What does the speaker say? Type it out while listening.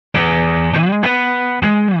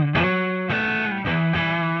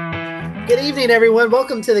Good evening, everyone.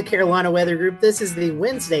 Welcome to the Carolina Weather Group. This is the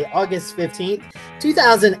Wednesday, August 15th,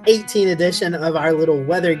 2018 edition of our little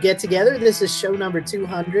weather get-together. This is show number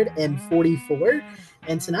 244.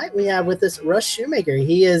 And tonight we have with us Russ Shoemaker.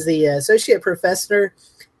 He is the associate professor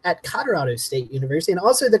at Colorado State University and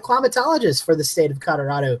also the climatologist for the state of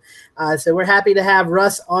Colorado. So we're happy to have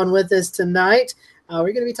Russ on with us tonight.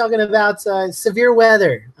 We're going to be talking about severe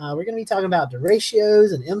weather. We're going to be talking about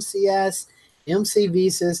derechos and MCS,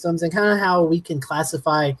 MCV systems, and kind of how we can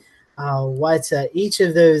classify what each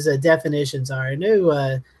of those definitions are. I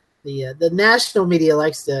know the national media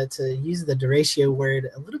likes to use the derecho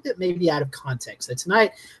word a little bit maybe out of context. So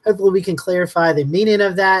tonight, hopefully we can clarify the meaning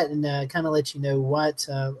of that and kind of let you know what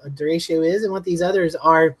a derecho is and what these others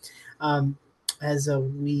are as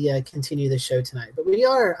we continue the show tonight. But we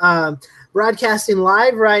are broadcasting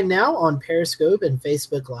live right now on Periscope and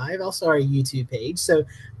Facebook Live, also our YouTube page. So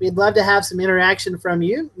we'd love to have some interaction from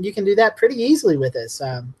you. You can do that pretty easily with us.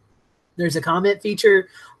 There's a comment feature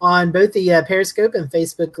on both the Periscope and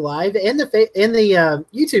Facebook Live and the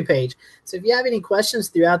YouTube page. So if you have any questions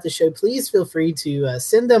throughout the show, please feel free to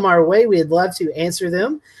send them our way. We'd love to answer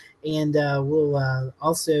them. And we'll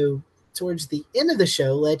also, towards the end of the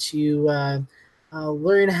show, let you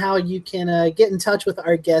learn how you can get in touch with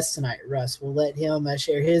our guest tonight, Russ. We'll let him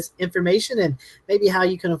share his information and maybe how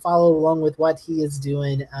you can follow along with what he is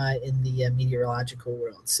doing in the meteorological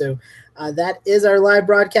world. So that is our live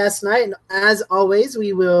broadcast tonight. And as always,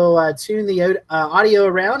 we will tune the audio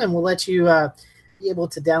around and we'll let you be able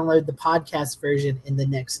to download the podcast version in the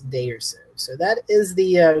next day or so. So that is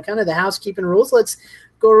the kind of the housekeeping rules. Let's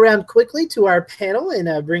go around quickly to our panel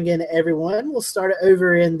and bring in everyone. We'll start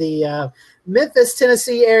over in the Memphis,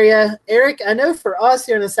 Tennessee area. Eric, I know for us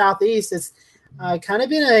here in the Southeast, it's kind of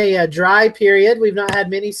been a dry period. We've not had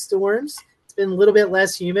many storms. It's been a little bit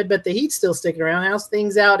less humid, but the heat's still sticking around. How's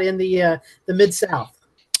things out in the Mid-South?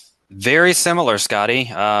 Very similar,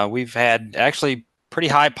 Scotty. We've had actually pretty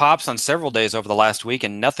high pops on several days over the last week,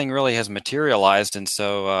 and nothing really has materialized. And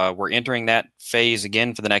so we're entering that phase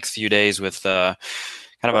again for the next few days with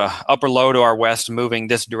kind of a upper low to our west moving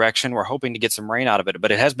this direction. We're hoping to get some rain out of it,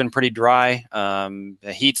 but it has been pretty dry.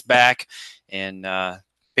 The heat's back, and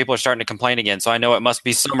people are starting to complain again. So I know it must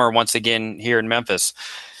be summer once again here in Memphis.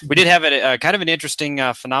 We did have a kind of an interesting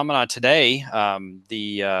phenomenon today.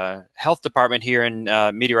 The health department here and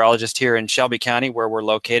meteorologist here in Shelby County, where we're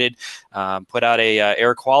located, put out a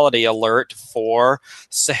air quality alert for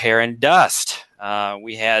Saharan dust.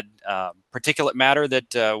 We had particulate matter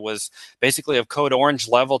that was basically of code orange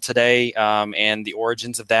level today, and the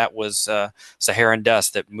origins of that was Saharan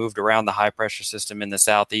dust that moved around the high pressure system in the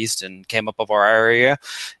southeast and came up over our area.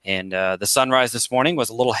 And the sunrise this morning was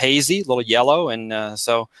a little hazy, a little yellow, and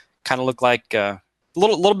so kind of looked like a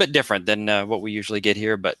little bit different than what we usually get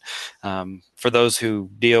here. But for those who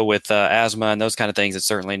deal with asthma and those kind of things, it's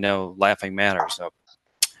certainly no laughing matter. So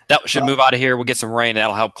that should move out of here. We'll get some rain, and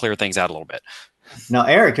that'll help clear things out a little bit. Now,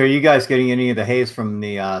 Eric, are you guys getting any of the haze from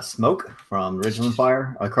the smoke from Ridgeland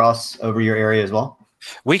Fire across over your area as well?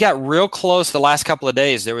 We got real close the last couple of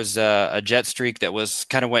days. There was a jet streak that was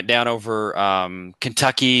kind of went down over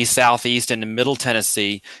Kentucky, southeast, and Middle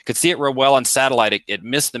Tennessee. Could see it real well on satellite. It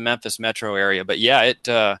missed the Memphis metro area, but yeah,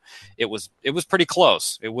 it was pretty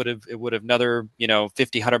close. It would have another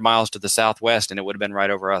 50, 100 miles to the southwest, and it would have been right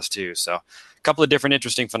over us too. So a couple of different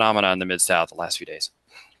interesting phenomena in the Mid-South the last few days.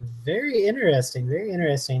 Very interesting. Very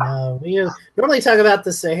interesting. We normally talk about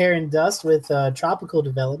the Saharan dust with tropical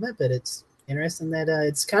development, but it's interesting that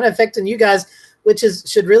it's kind of affecting you guys, which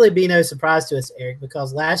should really be no surprise to us, Eric,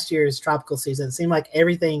 because last year's tropical season, it seemed like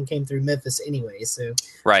everything came through Memphis anyway. So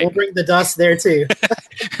right. We'll bring the dust there too.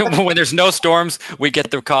 When there's no storms, we get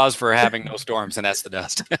the cause for having no storms, and that's the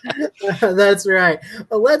dust. That's right.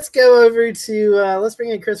 Well, let's go over to let's bring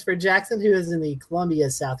in Christopher Jackson, who is in the Columbia,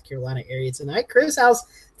 South Carolina area tonight. Chris, how's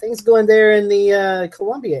things going there in the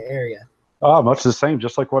Columbia area? Much the same,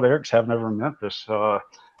 just like what Eric's having over in Memphis.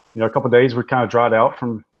 A couple of days we kind of dried out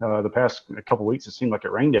from the past couple of weeks. It seemed like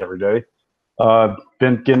it rained every day.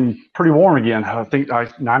 Been getting pretty warm again. I think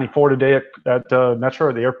 94 today at Metro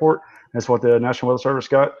at the airport. That's what the National Weather Service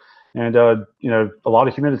got. And, a lot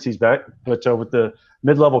of humidity's back. But with the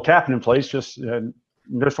mid-level capping in place, just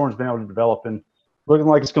no storms been able to develop. And looking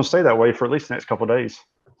like it's going to stay that way for at least the next couple of days.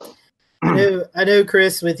 I know,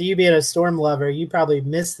 Chris, with you being a storm lover, you probably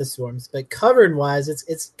miss the storms. But covering-wise,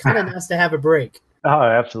 it's kind of nice to have a break. Oh,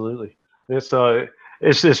 absolutely. It's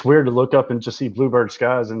just weird to look up and just see bluebird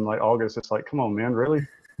skies in like August. It's like, come on, man, really?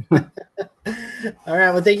 All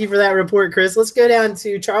right. Well, thank you for that report, Chris. Let's go down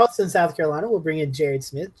to Charleston, South Carolina. We'll bring in Jared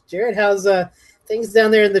Smith. Jared, how's things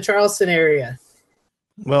down there in the Charleston area?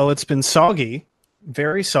 Well, it's been soggy,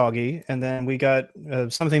 very soggy, and then we got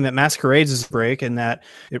something that masquerades as a break, in that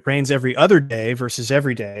it rains every other day versus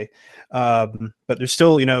every day. But there's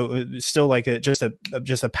still, still like just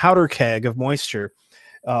a powder keg of moisture.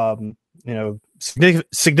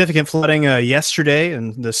 Significant flooding yesterday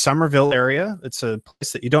in the Somerville area. It's a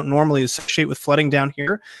place that you don't normally associate with flooding down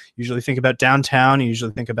here. You usually think about downtown. You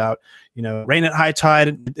usually think about, rain at high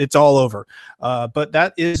tide. It's all over. But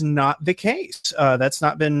that is not the case. That's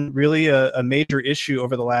not been really a major issue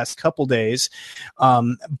over the last couple days.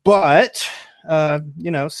 So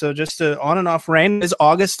just on and off rain. Is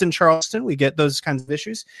August in Charleston. We get those kinds of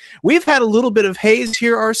issues. We've had a little bit of haze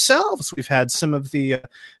here ourselves. We've had some of the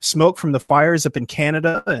smoke from the fires up in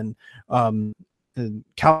Canada and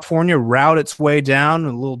California route its way down,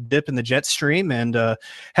 a little dip in the jet stream, and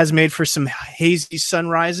has made for some hazy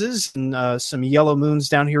sunrises and some yellow moons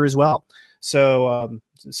down here as well. So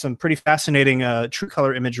some pretty fascinating true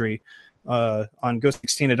color imagery on Ghost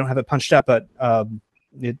 16. I don't have it punched up, but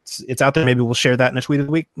it's out there. Maybe we'll share that in a tweet of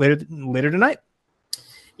the week later tonight.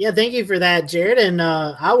 Yeah, thank you for that, Jared. And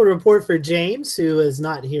I will report for James, who is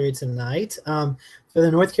not here tonight. For the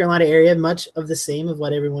North Carolina area, much of the same of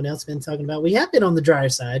what everyone else has been talking about. We have been on the drier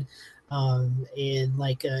side. And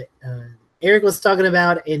like Eric was talking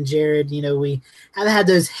about, and Jared, we have had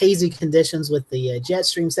those hazy conditions with the jet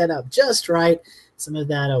stream set up just right. Some of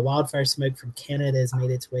that wildfire smoke from Canada has made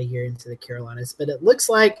its way here into the Carolinas. But it looks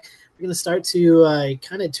like we're going to start to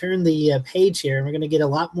kind of turn the page here, and we're going to get a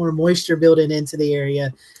lot more moisture building into the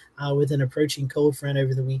area with an approaching cold front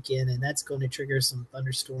over the weekend, and that's going to trigger some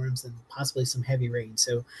thunderstorms and possibly some heavy rain.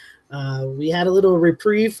 So we had a little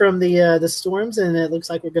reprieve from the storms, and it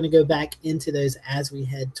looks like we're going to go back into those as we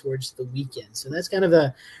head towards the weekend. So that's kind of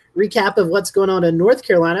a recap of what's going on in North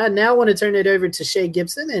Carolina. I now want to turn it over to Shay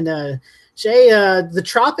Gibson. And Shay, the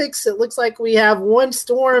tropics, it looks like we have one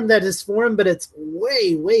storm that has formed, but it's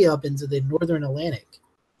way, way up into the northern Atlantic.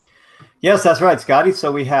 Yes, that's right, Scotty.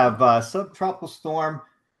 So we have subtropical storm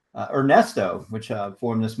Ernesto, which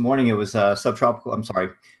formed this morning. It was subtropical.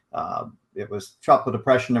 It was tropical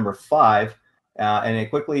depression number 5, and it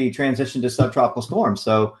quickly transitioned to subtropical storm.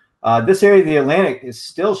 So this area of the Atlantic is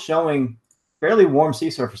still showing fairly warm sea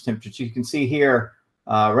surface temperatures. You can see here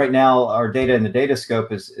right now our data in the data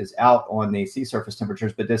scope is out on the sea surface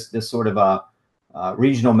temperatures, but this sort of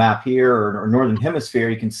regional map here or northern hemisphere,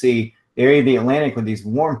 you can see the area of the Atlantic where these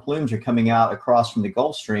warm plumes are coming out across from the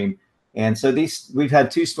Gulf Stream. And so we've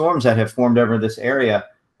had 2 storms that have formed over this area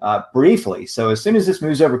briefly. So as soon as this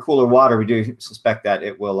moves over cooler water, we do suspect that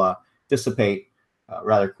it will dissipate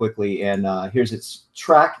rather quickly. And here's its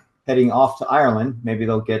track heading off to Ireland. Maybe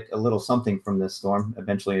they'll get a little something from this storm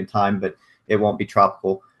eventually in time, but it won't be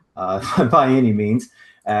tropical by any means.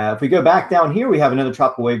 If we go back down here, we have another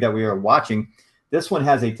tropical wave that we are watching. This one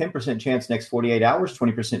has a 10% chance next 48 hours,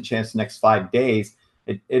 20% chance next 5 days.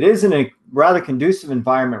 It is in a rather conducive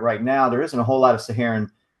environment right now. There isn't a whole lot of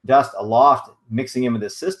Saharan dust aloft mixing in with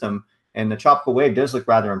this system, and the tropical wave does look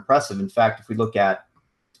rather impressive. In fact, if we look at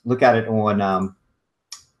it on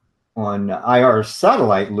IR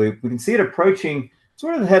satellite loop, we can see it approaching,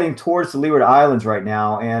 sort of heading towards the Leeward Islands right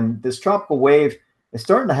now. And this tropical wave is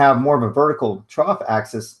starting to have more of a vertical trough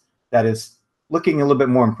axis that is looking a little bit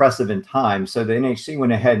more impressive in time. So the NHC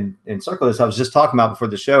went ahead and circled this. I was just talking about before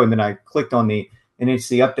the show, and then I clicked on the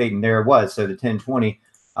NHC update, and there it was. So the 1020.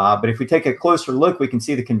 But if we take a closer look, we can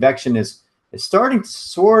see the convection is starting to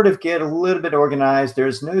sort of get a little bit organized.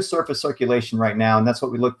 There's no surface circulation right now, and that's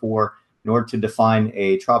what we look for in order to define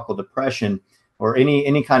a tropical depression or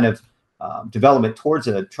any kind of development towards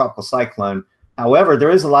a tropical cyclone. However,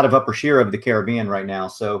 there is a lot of upper shear over the Caribbean right now,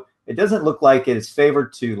 so it doesn't look like it is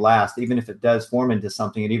favored to last, even if it does form into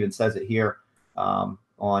something. It even says it here on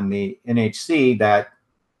the NHC that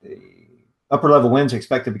the upper level winds are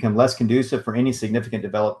expected to become less conducive for any significant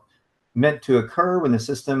development to occur when the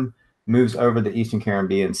system moves over the Eastern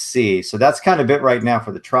Caribbean Sea. So that's kind of it right now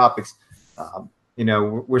for the tropics.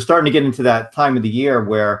 We're starting to get into that time of the year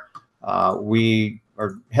where we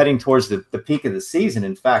are heading towards the peak of the season.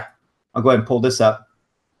 In fact, I'll go ahead and pull this up.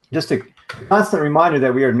 Just a constant reminder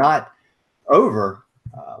that we are not over,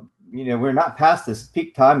 we're not past this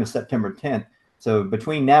peak time of September 10th. So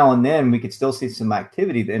between now and then, we could still see some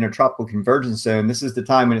activity. The intertropical convergence zone, this is the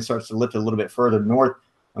time when it starts to lift a little bit further north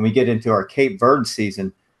and we get into our Cape Verde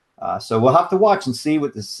season. So we'll have to watch and see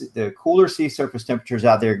what the cooler sea surface temperatures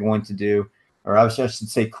out there are going to do, or I should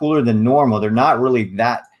say cooler than normal. They're not really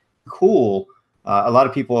that cool. A lot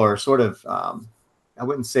of people are sort of, I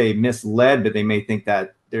wouldn't say misled, but they may think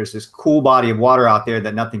that there's this cool body of water out there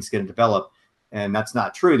that nothing's going to develop. And that's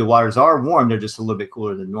not true. The waters are warm. They're just a little bit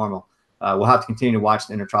cooler than normal. we'll have to continue to watch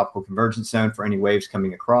the intertropical convergence zone for any waves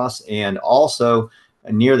coming across, and also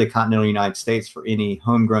near the continental United States for any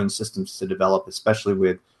homegrown systems to develop, especially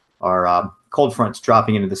with our cold fronts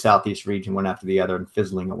dropping into the southeast region one after the other and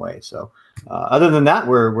fizzling away. So other than that,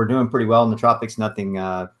 we're doing pretty well in the tropics. Nothing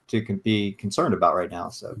to be concerned about right now.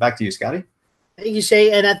 So back to you, Scotty. Thank you,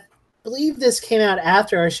 Shay. And I believe this came out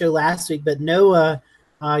after our show last week, but NOAA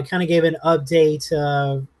kind of gave an update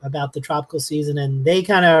about the tropical season, and they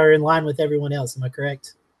kind of are in line with everyone else. Am I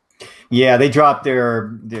correct? Yeah, they dropped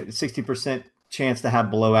their 60% chance to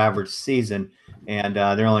have below average season, and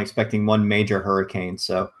they're only expecting one major hurricane.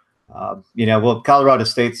 So, Colorado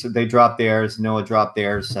State, they dropped theirs, NOAA dropped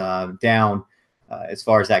theirs down as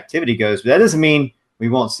far as activity goes. But that doesn't mean we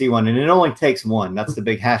won't see one, and it only takes one. That's the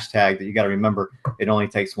big hashtag that you got to remember. It only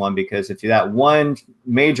takes one, because if that one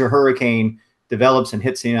major hurricane develops and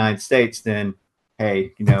hits the United States, then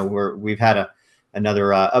hey, we've had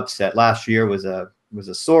another upset. Last year was a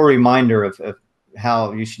sore reminder of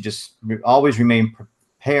how you should just always remain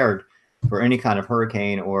prepared for any kind of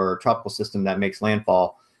hurricane or tropical system that makes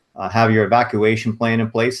landfall. Have your evacuation plan in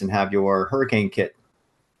place and have your hurricane kit.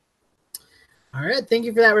 All right. Thank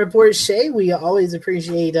you for that report, Shay. We always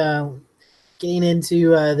appreciate getting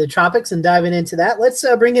into the tropics and diving into that. Let's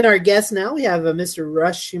bring in our guest now. We have Mr.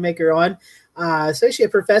 Russ Shoemaker on,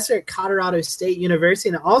 associate professor at Colorado State University,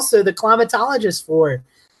 and also the climatologist for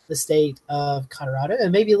the state of Colorado.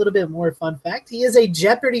 And maybe a little bit more fun fact, he is a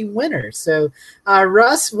Jeopardy winner. So,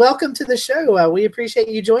 Russ, welcome to the show. We appreciate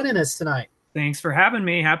you joining us tonight. Thanks for having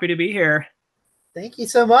me. Happy to be here. Thank you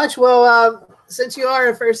so much. Well, since you are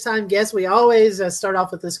a first-time guest, we always start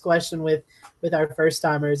off with this question with our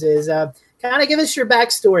first-timers is kind of give us your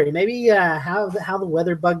backstory, maybe how the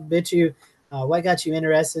weather bug bit you, what got you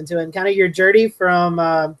interested into it, and kind of your journey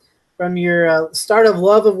from your start of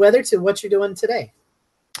love of weather to what you're doing today.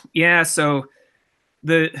 Yeah, so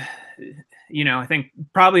I think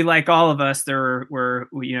probably like all of us, there were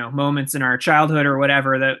moments in our childhood or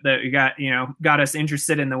whatever that got us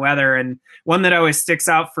interested in the weather. And one that always sticks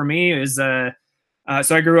out for me is so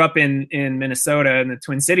I grew up in Minnesota in the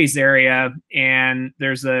Twin Cities area, and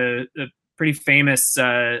there's a pretty famous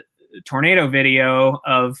tornado video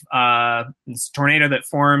of this tornado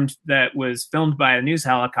that was filmed by a news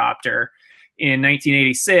helicopter in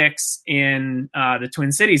 1986 in the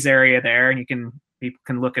Twin Cities area there, and people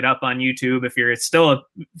can look it up on YouTube it's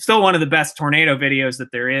still one of the best tornado videos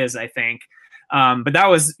that there is, I think. But that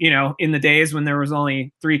was, in the days when there was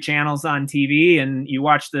only 3 channels on TV and you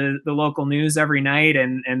watched the local news every night,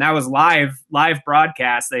 and that was live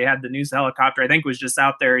broadcast. They had the news helicopter, I think, was just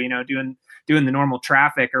out there, doing the normal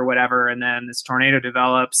traffic or whatever. And then this tornado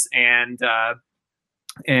develops and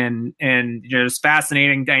just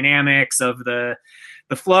fascinating dynamics of the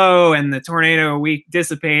flow and the tornado weak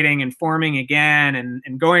dissipating and forming again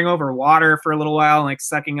and going over water for a little while, like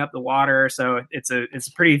sucking up the water. So it's a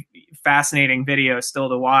pretty fascinating video still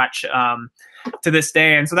to watch to this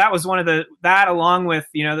day. And so that was one of that along with,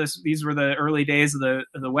 these were the early days of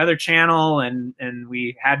the Weather Channel, and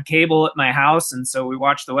we had cable at my house. And so we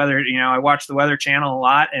watched the weather, I watched the Weather Channel a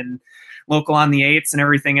lot, and Local on the 8s and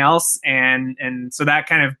everything else. And so that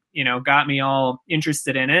kind of, got me all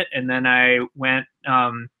interested in it. And then I went,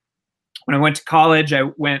 when I went to college, I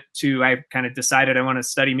kind of decided I want to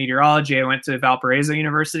study meteorology. I went to Valparaiso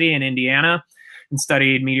University in Indiana and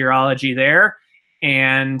studied meteorology there,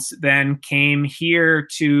 and then came here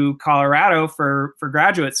to Colorado for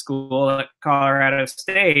graduate school at Colorado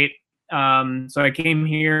State. So I came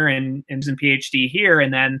here and was in PhD here.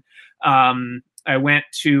 And then, I went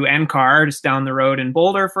to NCAR just down the road in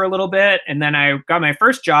Boulder for a little bit, and then I got my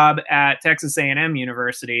first job at Texas A&M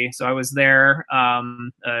University. So I was there,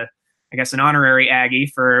 I guess, an honorary Aggie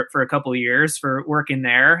for a couple of years for working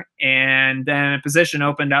there, and then a position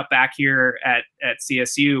opened up back here at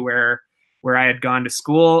CSU where I had gone to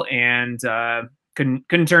school, and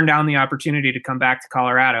couldn't turn down the opportunity to come back to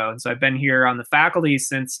Colorado. And so I've been here on the faculty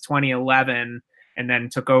since 2011. And then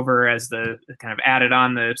took over as the kind of added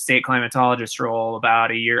on the state climatologist role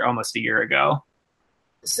about almost a year ago.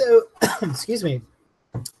 So, excuse me,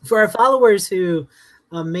 for our followers who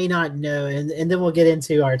may not know, and then we'll get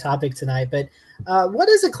into our topic tonight, but what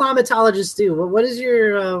does a climatologist do? What is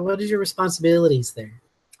your responsibilities there?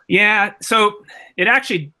 Yeah, so it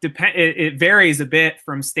actually depends. It varies a bit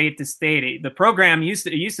from state to state. The program used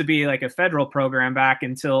to be like a federal program back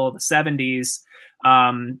until the 70s.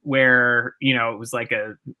 Where, it was like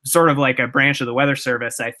a sort of like a branch of the Weather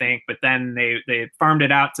Service, I think, but then they farmed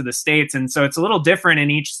it out to the states. And so it's a little different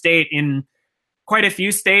in each state. In quite a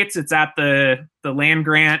few states, it's at the land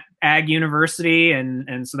grant ag university,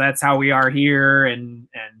 and so that's how we are here in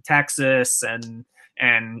Texas and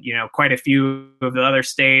quite a few of the other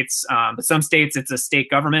states. But some states it's a state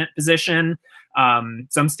government position.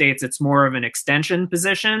 Some states it's more of an extension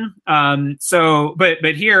position.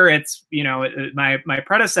 But here it's my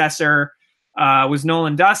predecessor was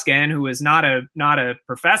Nolan Duskin, who was not a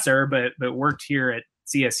professor, but worked here at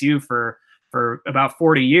CSU for about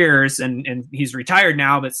 40 years, and he's retired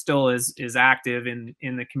now, but still is active in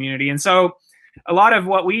the community. And so a lot of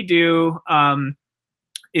what we do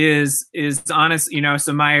is honest,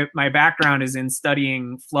 so my background is in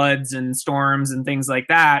studying floods and storms and things like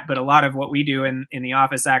that, but a lot of what we do in the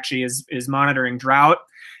office actually is monitoring drought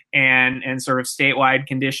and sort of statewide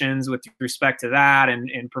conditions with respect to that,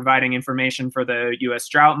 and providing information for the U.S.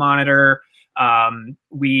 Drought Monitor.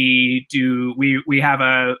 We have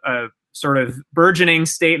a sort of burgeoning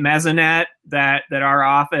state mesonet that our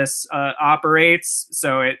office operates.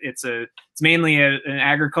 So it's mainly an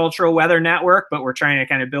agricultural weather network, but we're trying to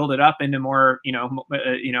kind of build it up into more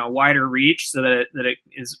wider reach, so that it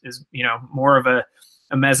is more of a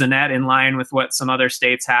mesonet in line with what some other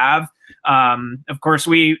states have. Of course,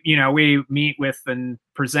 we meet with and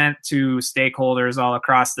present to stakeholders all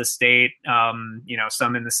across the state.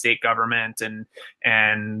 Some in the state government and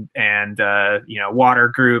water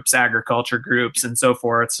groups, agriculture groups, and so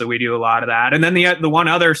forth. So we do a lot of that. And then the one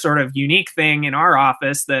other sort of unique thing in our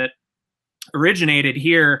office that originated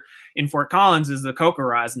here in Fort Collins is the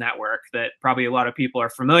COCORAS network that probably a lot of people are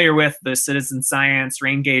familiar with, the citizen science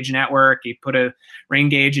rain gauge network. You put a rain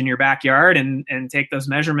gauge in your backyard and take those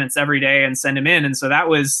measurements every day and send them in. And so that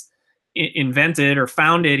was invented or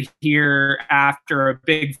founded here after a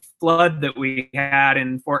big flood that we had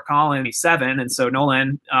in Fort Collins 7. And so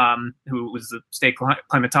Nolan, who was the state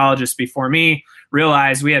climatologist before me,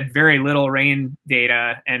 realized we had very little rain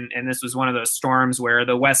data. And this was one of those storms where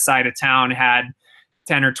the west side of town had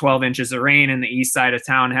 10 or 12 inches of rain, and the east side of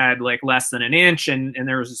town had like less than an inch, and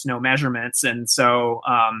there was just no measurements. And so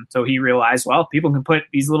he realized, well, people can put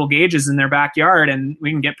these little gauges in their backyard and we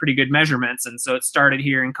can get pretty good measurements. And so it started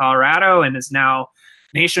here in Colorado and is now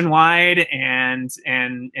nationwide and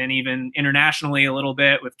even internationally a little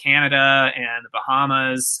bit with Canada and the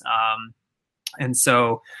Bahamas. And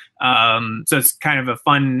so it's kind of a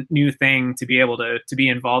fun new thing to be able to be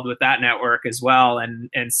involved with that network as well, and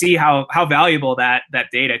see how valuable that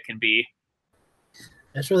data can be.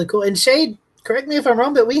 That's really cool. And Shade, correct me if I'm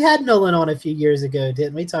wrong, but we had Nolan on a few years ago,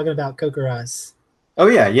 didn't we? Talking about COCORAS. Oh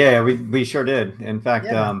yeah, we sure did. In fact,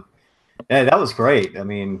 yeah, that was great. I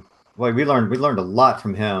mean, boy, we learned a lot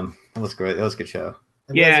from him. That was great. That was a good show.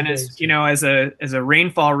 Yeah, and as a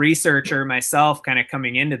rainfall researcher myself, kind of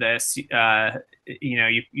coming into this,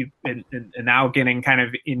 you've been now getting kind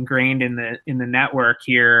of ingrained in the network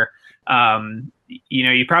here.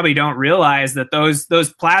 You probably don't realize that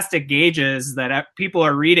those plastic gauges that people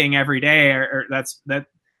are reading every day that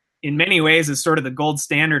in many ways is sort of the gold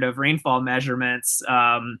standard of rainfall measurements.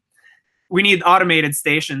 We need automated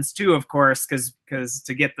stations too, of course, because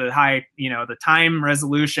to get the high, the time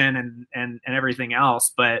resolution and everything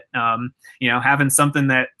else. But having something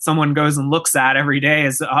that someone goes and looks at every day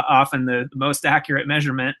is often the most accurate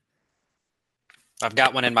measurement. I've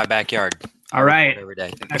got one in my backyard. All right. Every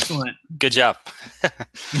day. Excellent. Good job.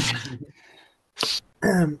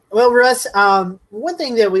 Well, Russ, one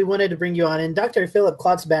thing that we wanted to bring you on, and Dr. Philip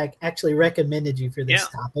Klotzbach actually recommended you for this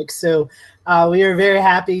topic. So we are very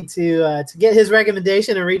happy to get his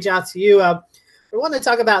recommendation and reach out to you. We want to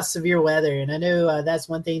talk about severe weather, and I know that's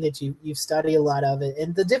one thing that you've studied a lot of it,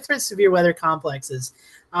 and the different severe weather complexes.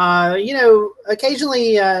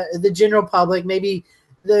 Occasionally the general public, maybe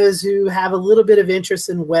those who have a little bit of interest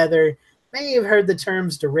in weather, may have heard the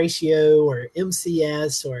terms derecho or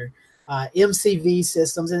MCS or MCV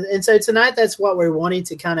systems. And so tonight, that's what we're wanting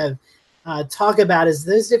to kind of talk about, is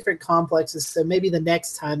those different complexes. So maybe the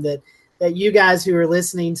next time that you guys who are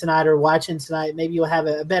listening tonight or watching tonight, maybe you'll have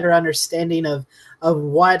a better understanding of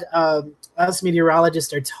what us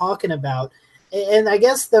meteorologists are talking about. And I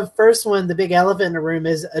guess the first one, the big elephant in the room,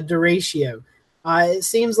 is a derecho. It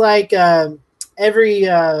seems like every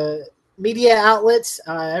media outlet,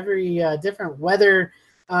 every different weather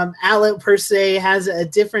outlet per se has a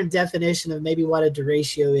different definition of maybe what a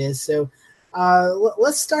derecho is. So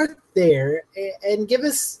let's start there and give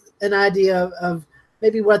us an idea of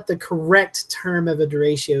maybe what the correct term of a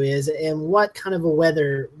derecho is and what kind of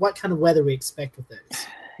weather we expect with those.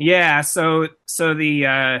 Yeah. So the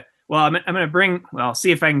I'm going to bring. Well,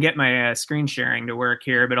 see if I can get my screen sharing to work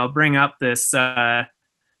here, but I'll bring up this. Let's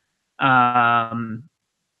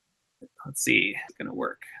see. It's going to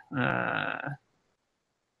work.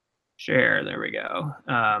 share. There we go.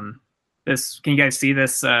 This, can you guys see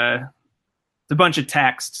this? It's a bunch of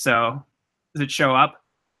text. So does it show up?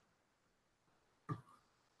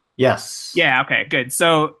 Yes. Yeah. Okay. Good.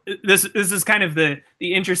 So this is kind of the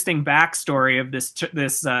interesting backstory of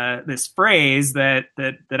this phrase that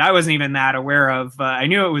I wasn't even that aware of. I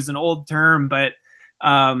knew it was an old term, but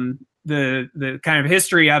the kind of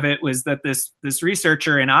history of it was that this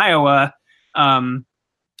researcher in Iowa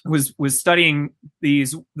was studying the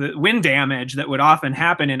wind damage that would often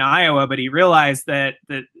happen in Iowa, but he realized that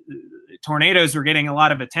tornadoes were getting a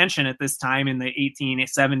lot of attention at this time in the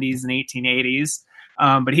 1870s and 1880s.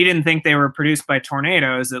 But he didn't think they were produced by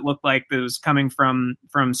tornadoes. It looked like it was coming from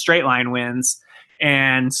straight line winds.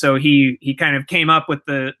 And so he kind of came up with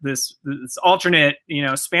this alternate,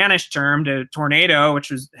 Spanish term to tornado,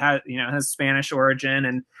 which has Spanish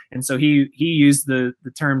origin. And so he used the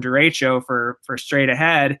term derecho for straight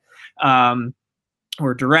ahead,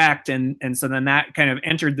 or direct. And so then that kind of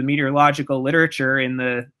entered the meteorological literature in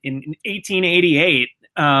 1888.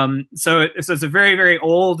 So it's a very, very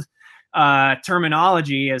old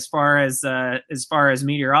terminology as far as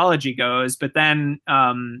meteorology goes, but then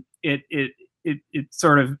it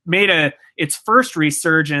sort of made its first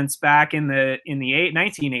resurgence back in the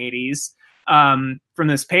 1980s from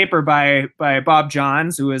this paper by Bob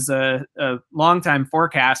Johns, who was a longtime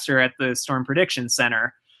forecaster at the Storm Prediction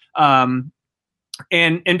Center, and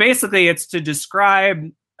basically it's to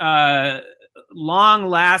describe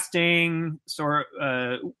long-lasting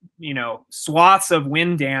swaths of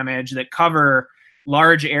wind damage that cover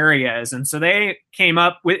large areas. And so they came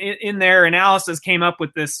up with, in their analysis, came up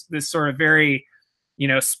with this sort of very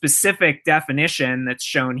specific definition that's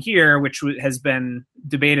shown here, which has been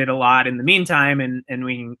debated a lot in the meantime, and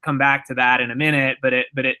we can come back to that in a minute. But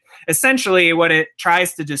it essentially, what it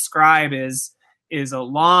tries to describe is a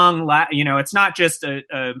long it's not just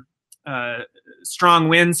a strong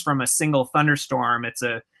winds from a single thunderstorm. It's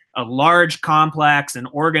a large complex, an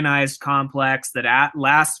organized complex that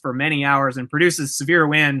lasts for many hours and produces severe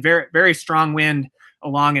wind, very, very strong wind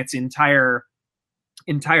along its entire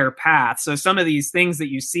path. So some of these things that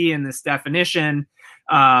you see in this definition,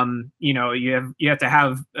 you have to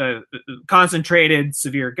have concentrated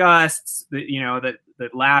severe gusts that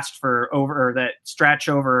last for over, or that stretch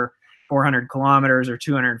over 400 kilometers or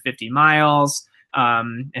 250 miles.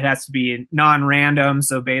 It has to be non-random,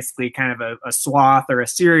 so basically kind of a swath or a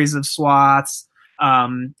series of swaths.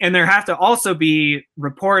 And there have to also be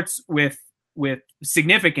reports with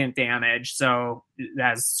significant damage. So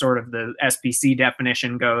as sort of the SPC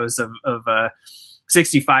definition goes of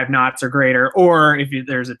 65 knots or greater, or if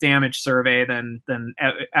there's a damage survey, then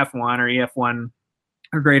F1 or EF1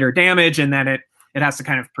 or greater damage, and then it has to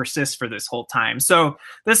kind of persist for this whole time. So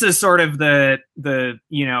this is sort of the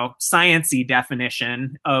sciencey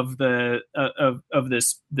definition of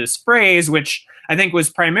this phrase, which I think was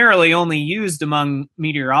primarily only used among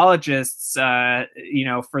meteorologists, for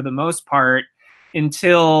the most part,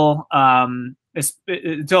 until a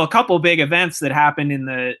couple big events that happened in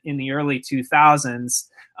the early 2000s.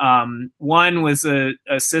 One was a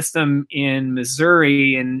system in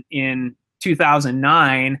Missouri in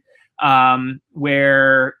 2009.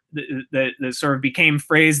 Where the sort of became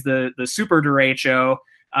phrased the super derecho,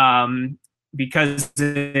 because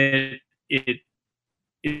it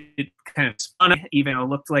kind of spun, even it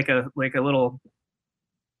looked like a little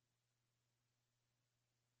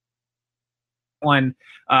one,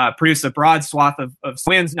 produced a broad swath of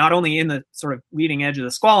winds, not only in the sort of leading edge of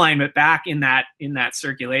the squall line, but back in that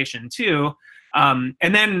circulation too. And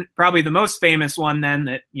then probably the most famous one then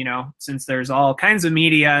that, since there's all kinds of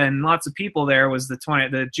media and lots of people there, was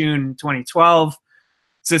the June 2012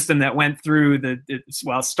 system that went through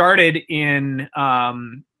started in,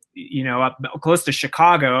 up close to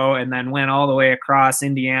Chicago, and then went all the way across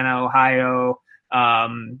Indiana, Ohio,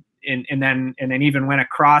 and then even went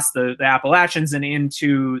across the Appalachians and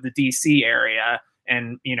into the DC area,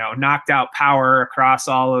 and knocked out power across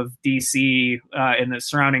all of DC in the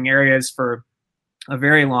surrounding areas for a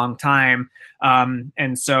very long time.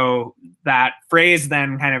 And so that phrase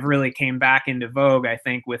then kind of really came back into vogue, I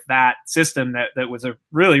think, with that system that was a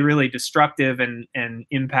really, really destructive and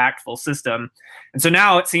impactful system. And so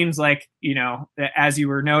now it seems like, as you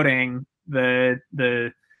were noting,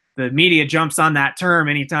 the media jumps on that term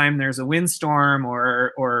anytime there's a windstorm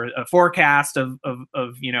or a forecast of a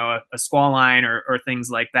squall line or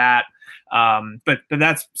things like that. But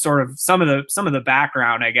that's sort of some of the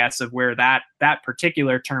background, I guess, of where that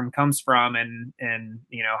particular term comes from, and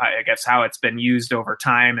I guess how it's been used over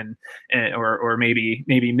time, and or maybe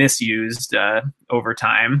misused over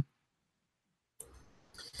time.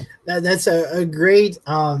 That's a great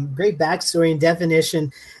great backstory and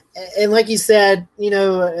definition. And like you said,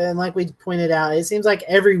 and like we pointed out, it seems like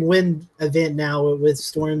every wind event now with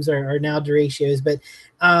storms are now derechos. But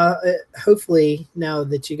hopefully, now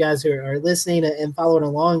that you guys are listening and following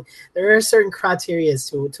along, there are certain criteria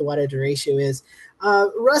to what a derecho is.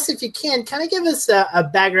 Russ, if you can, kind of give us a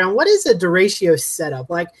background. What is a derecho setup?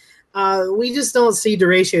 Like, we just don't see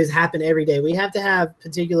derechos happen every day. We have to have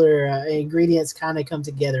particular ingredients kind of come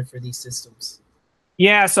together for these systems.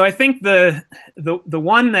 Yeah, so I think the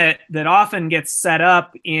one that often gets set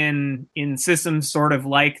up in systems sort of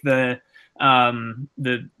like the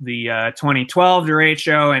 2012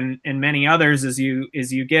 derecho and many others is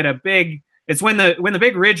you get a big, it's when the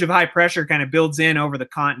big ridge of high pressure kind of builds in over the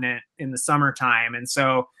continent in the summertime, and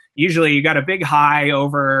so usually you got a big high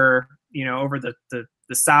over the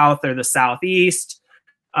south or the southeast.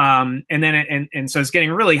 And then so it's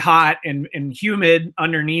getting really hot and humid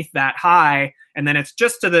underneath that high, and then it's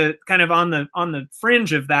just to the kind of on the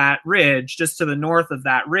fringe of that ridge, just to the north of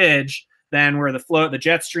that ridge, then where the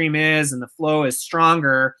jet stream is, and the flow is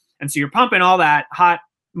stronger, and so you're pumping all that hot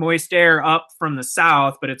moist air up from the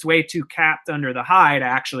south, but it's way too capped under the high to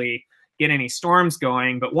actually get any storms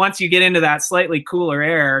going. But once you get into that slightly cooler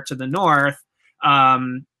air to the north,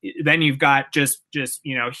 then you've got just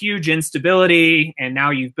huge instability, and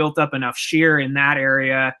now you've built up enough shear in that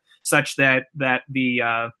area such that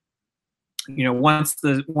the once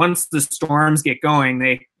the storms get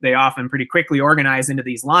going, they often pretty quickly organize into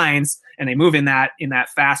these lines, and they move in that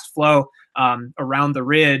fast flow around the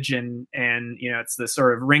ridge, and it's the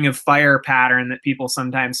sort of ring of fire pattern that people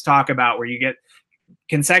sometimes talk about, where you get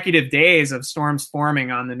consecutive days of storms forming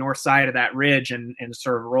on the north side of that ridge and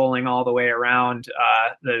sort of rolling all the way around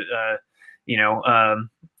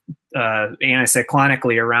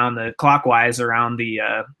anticyclonically around the clockwise around the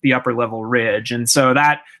upper level ridge. And so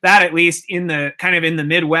that at least in the kind of in the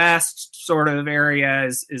Midwest sort of area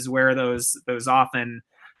is where those often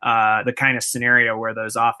the kind of scenario where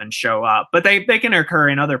those often show up, but they can occur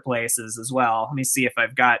in other places as well. Let me see if I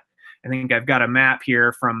think I've got a map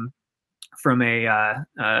here from a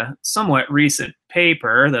somewhat recent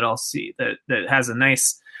paper that I'll see that has a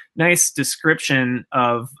nice description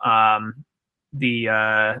of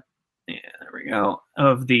there we go,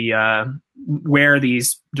 of the where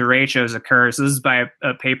these derechos occur. So this is by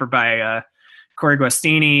a paper by Corey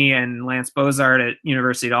Guastini and Lance Bozart at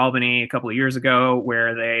University of Albany a couple of years ago,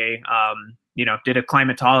 where they did a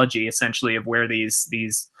climatology essentially of where these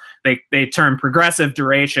they term progressive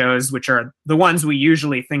derechos, which are the ones we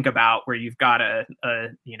usually think about, where you've got a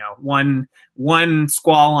one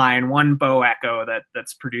squall line, one bow echo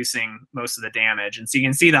that's producing most of the damage. And so you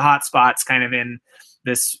can see the hot spots kind of in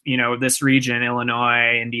this region,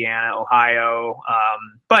 Illinois, Indiana, Ohio,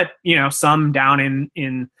 but some down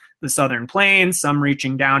in the southern plains, some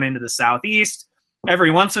reaching down into the southeast.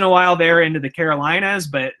 Every once in a while they're into the Carolinas,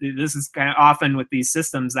 but this is kind of often with these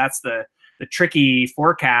systems, that's the tricky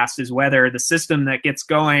forecast, is whether the system that gets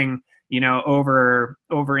going, over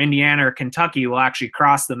Indiana or Kentucky will actually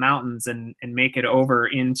cross the mountains and make it over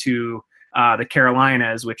into the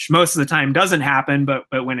Carolinas, which most of the time doesn't happen, but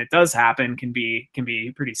when it does happen, can be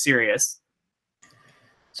pretty serious.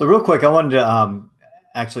 So real quick, I wanted to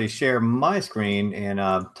actually share my screen and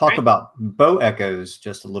talk about bow echoes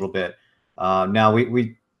just a little bit. Now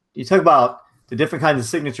you talk about the different kinds of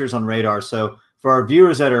signatures on radar. So for our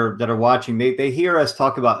viewers that are watching, they hear us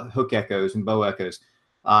talk about hook echoes and bow echoes.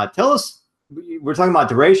 Tell us, we're talking about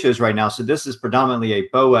derechos right now, so this is predominantly a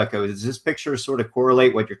bow echo. Does this picture sort of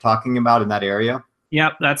correlate what you're talking about in that area?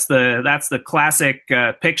 Yep, that's the classic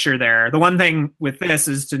picture there. The one thing with this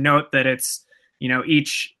is to note that it's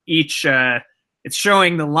each it's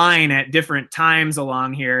showing the line at different times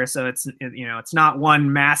along here, so it's not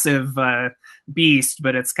one massive beast,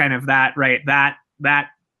 but it's kind of that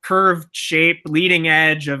curved shape leading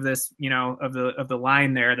edge of this of the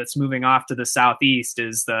line there that's moving off to the southeast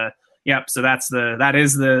is the so that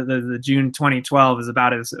is the June 2012 is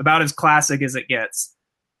about as classic as it gets.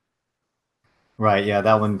 Right, yeah,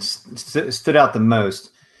 that one stood out the most.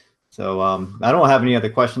 So I don't have any other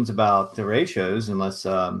questions about derechos unless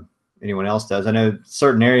anyone else does. I know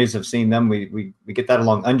certain areas have seen them. We get that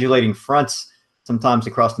along undulating fronts sometimes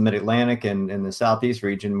across the Mid-Atlantic and in the Southeast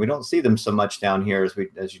region. We don't see them so much down here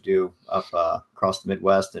as you do up across the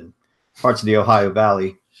Midwest and parts of the Ohio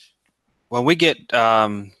Valley. Well, we get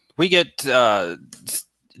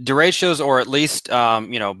derechos, or at least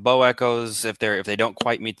bow echoes, if they don't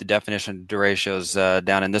quite meet the definition of derechos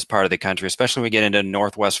down in this part of the country, especially when we get into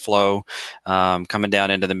northwest flow, coming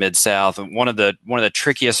down into the mid south. One of the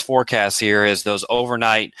trickiest forecasts here is those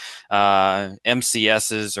overnight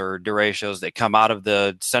MCSs or derechos that come out of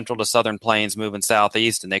the central to southern plains, moving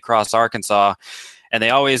southeast, and they cross Arkansas, and they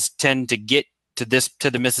always tend to get to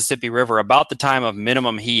the Mississippi River about the time of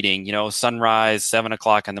minimum heating, sunrise, 7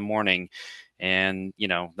 o'clock in the morning. And,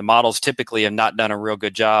 the models typically have not done a real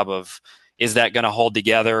good job of, is that going to hold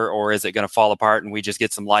together, or is it going to fall apart and we just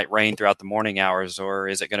get some light rain throughout the morning hours? Or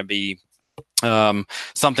is it going to be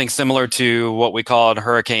something similar to what we called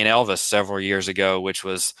Hurricane Elvis several years ago, which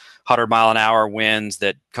was 100-mile-an-hour winds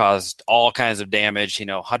that caused all kinds of damage,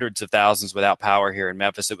 hundreds of thousands without power here in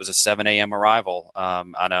Memphis. It was a 7 a.m. arrival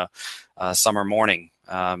on a summer morning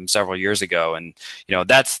several years ago. And,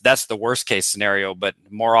 that's the worst case scenario. But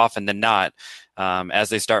more often than not, as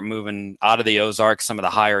they start moving out of the Ozarks, some of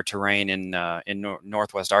the higher terrain in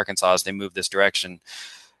northwest Arkansas, as they move this direction,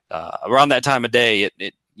 around that time of day,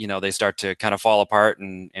 they start to kind of fall apart,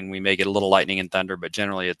 and we may get a little lightning and thunder, but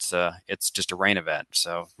generally it's just a rain event.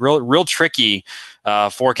 So real tricky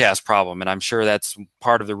forecast problem, and I'm sure that's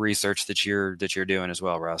part of the research that you're doing as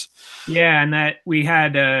well, Russ. Yeah, and that we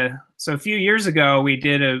had so a few years ago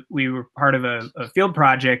we were part of a field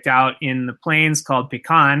project out in the plains called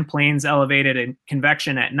Pecan, Plains Elevated and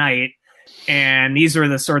Convection at Night. And these were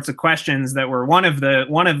the sorts of questions that were one of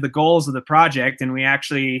the goals of the project, and we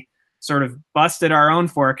actually sort of busted our own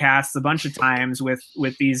forecasts a bunch of times with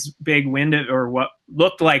these big wind, or what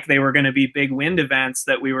looked like they were going to be big wind events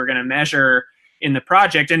that we were going to measure in the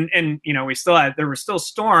project. And there were still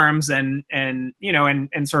storms and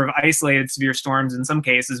sort of isolated severe storms in some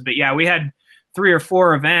cases. But yeah, we had 3 or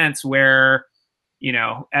 4 events where,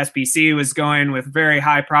 SPC was going with very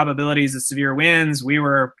high probabilities of severe winds. We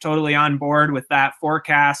were totally on board with that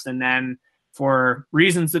forecast. And then, for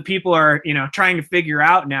reasons that people are, trying to figure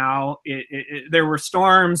out now, there were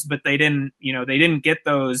storms, but they didn't get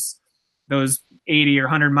those 80 or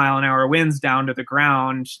 100-mile-an-hour winds down to the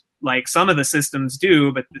ground like some of the systems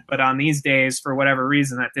do. But on these days, for whatever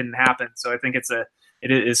reason, that didn't happen. So I think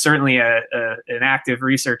it is certainly an active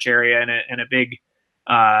research area and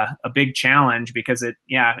a big challenge, because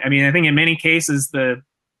I think in many cases,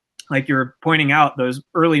 like you were pointing out, those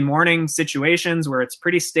early morning situations where it's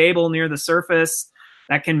pretty stable near the surface,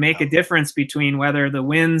 that can make a difference between whether the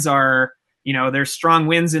winds are, there's strong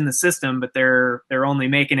winds in the system, but they're only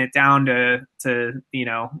making it down to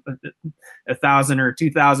 1,000 or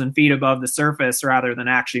 2,000 feet above the surface, rather than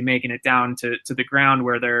actually making it down to the ground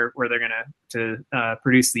where they're going to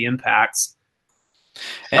produce the impacts.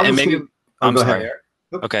 And maybe I'm go sorry. ahead.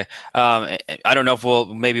 Okay. I don't know if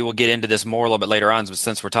we'll get into this more a little bit later on, but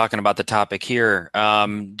since we're talking about the topic here,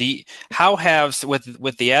 how have,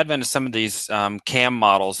 with the advent of some of these CAM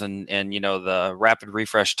models and the rapid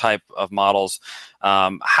refresh type of models,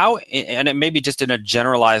 how, and it may be just in a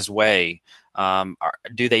generalized way,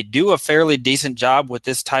 do they do a fairly decent job with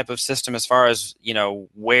this type of system as far as,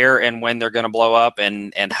 where and when they're going to blow up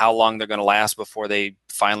and how long they're going to last before they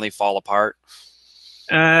finally fall apart?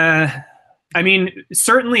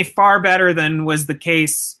 Certainly far better than was the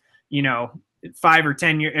case, 5 or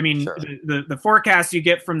 10 years. Sure. The forecasts you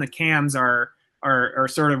get from the CAMs are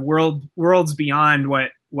sort of worlds beyond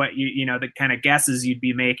what the kind of guesses you'd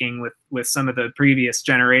be making with some of the previous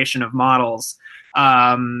generation of models.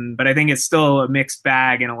 But I think it's still a mixed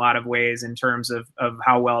bag in a lot of ways in terms of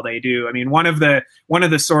how well they do. One of the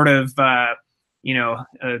sort of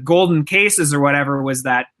golden cases or whatever was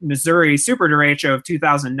that Missouri super derecho of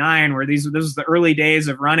 2009, where this was the early days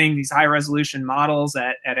of running these high resolution models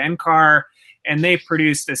at NCAR, and they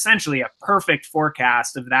produced essentially a perfect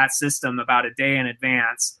forecast of that system about a day in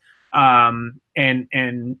advance.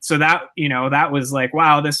 And so that, that was like,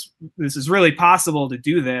 wow, this is really possible to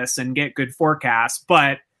do this and get good forecasts.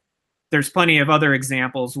 But there's plenty of other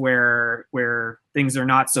examples where things are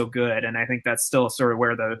not so good, and I think that's still sort of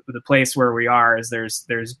where the place where we are is there's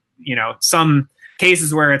some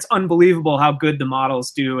cases where it's unbelievable how good the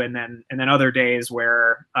models do, and then other days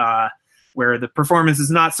where the performance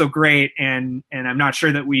is not so great, and I'm not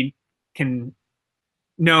sure that we can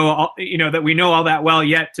know that we know all that well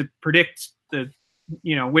yet to predict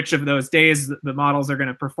which of those days the models are going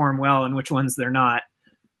to perform well and which ones they're not.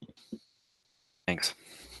 Thanks.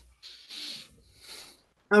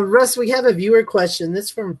 Russ, we have a viewer question. This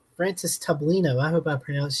is from Francis Tablino. I hope I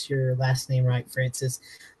pronounced your last name right, Francis.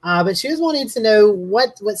 But she was wanting to know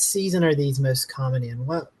what season are these most common in?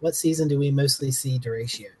 What season do we mostly see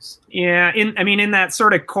derechos? Yeah, in that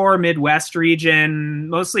sort of core Midwest region,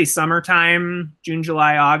 mostly summertime, June,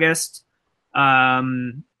 July, August.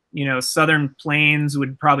 Southern Plains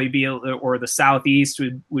would probably be, or the Southeast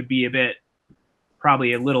would be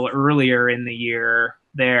probably a little earlier in the year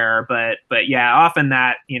there. But yeah, often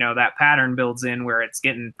that pattern builds in where it's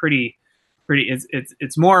getting pretty.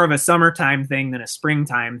 It's more of a summertime thing than a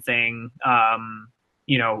springtime thing.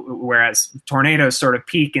 Whereas tornadoes sort of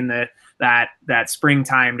peak in that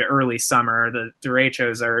springtime to early summer. The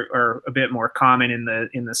derechos are a bit more common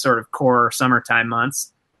in the sort of core summertime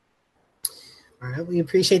months. All right, we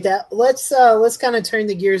appreciate that. Let's kind of turn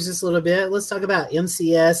the gears just a little bit. Let's talk about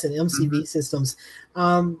MCS and MCV systems.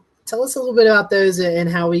 Tell us a little bit about those and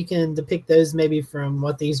how we can depict those maybe from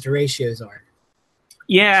what these derechos are.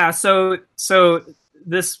 Yeah, so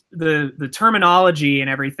the terminology and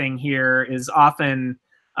everything here is often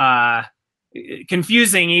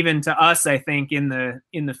confusing even to us, I think, in the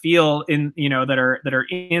field, that are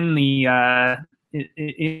in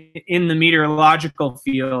the meteorological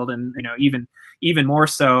field, and even more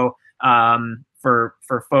so for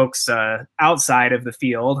folks outside of the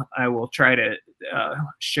field. I will try to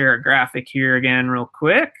share a graphic here again real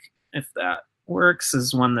quick, if that works. This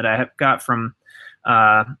is one that I have got from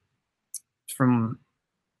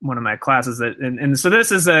one of my classes, and so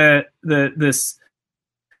this is there's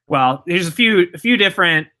a few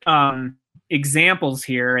different examples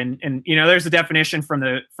here, and there's a definition from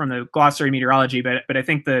the glossary meteorology, but I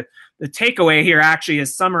think the takeaway here actually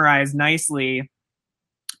is summarized nicely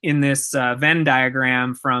in this Venn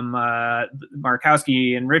diagram from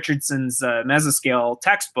Markowski and Richardson's mesoscale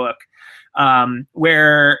textbook,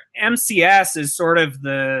 where MCS is sort of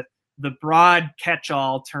the broad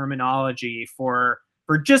catch-all terminology for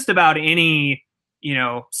just about any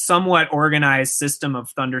somewhat organized system of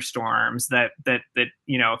thunderstorms that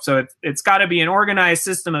so it's got to be an organized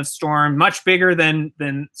system of storm, much bigger than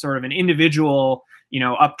sort of an individual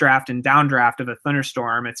updraft and downdraft of a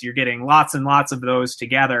thunderstorm. You're getting lots and lots of those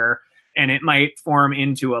together, and it might form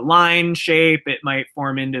into a line shape, it might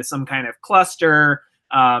form into some kind of cluster.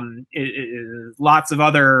 Lots of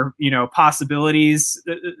other possibilities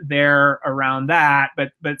there around that,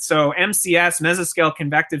 but so MCS, mesoscale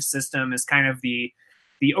convective system, is kind of the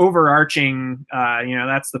overarching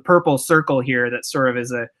that's the purple circle here, that sort of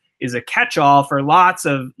is a catch-all for lots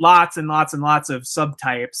and lots of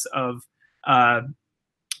subtypes of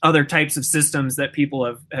other types of systems that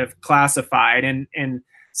people have classified, and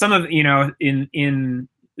some of in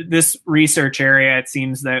this research area, it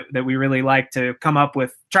seems that we really like to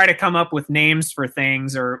try to come up with names for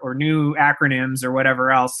things or new acronyms or whatever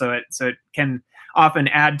else. So it can often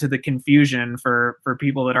add to the confusion for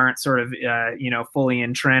people that aren't sort of, fully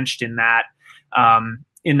entrenched in that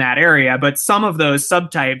area. But some of those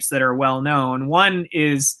subtypes that are well known, one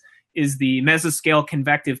is the mesoscale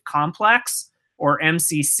convective complex, or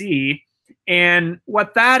MCC. And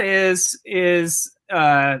what that is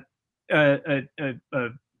a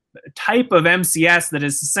type of MCS that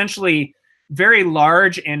is essentially very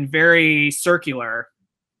large and very circular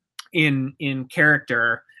in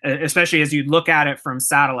character, especially as you look at it from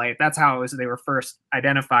satellite. That's how they were first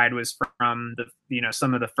identified, was from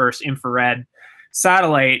some of the first infrared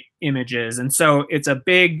satellite images. And so it's a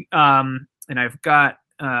big, and I've got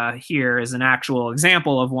here is an actual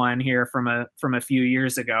example of one here from a few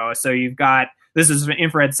years ago. So you've got, this is an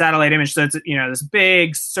infrared satellite image. So it's, this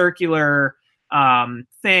big circular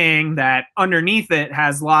thing that underneath it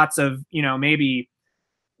has lots of, maybe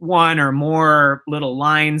one or more little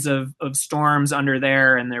lines of storms under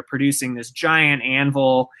there, and they're producing this giant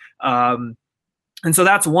anvil. And so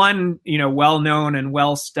that's one, well-known and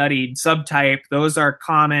well-studied subtype. Those are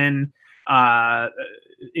common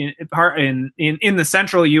in the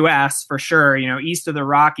central U.S. for sure. East of the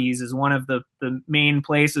Rockies is one of the main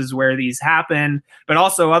places where these happen, but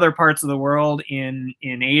also other parts of the world, in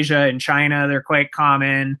Asia and China, they're quite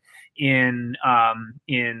common. In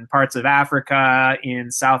parts of Africa,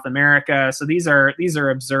 in South America. So these are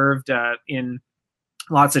observed in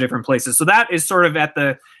lots of different places. So that is sort of at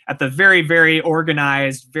the very, very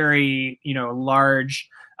organized, very large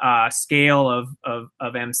scale of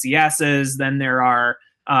MCSs. Then there are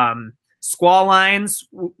squall lines,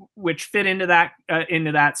 which fit into that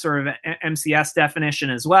sort of MCS definition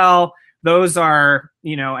as well. Those are,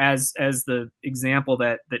 as the example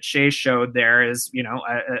that Shay showed there, is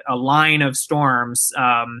a line of storms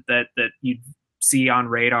that you'd see on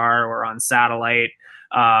radar or on satellite.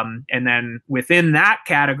 And then within that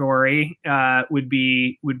category would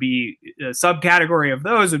be a subcategory of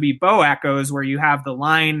those would be bow echoes, where you have the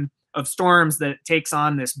line of storms that takes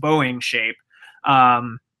on this bowing shape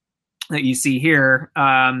that you see here,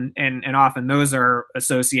 and often those are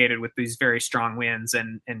associated with these very strong winds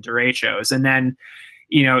and derechos. And then,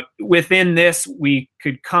 within this, we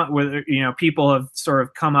could come with, people have sort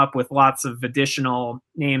of come up with lots of additional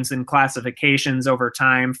names and classifications over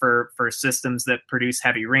time for systems that produce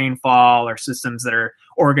heavy rainfall, or systems that are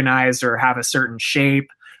organized or have a certain shape.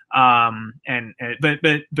 But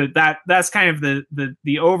that's kind of the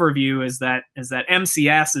overview, is that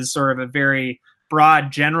MCS is sort of a very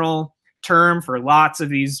broad general term for lots of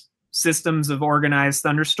these systems of organized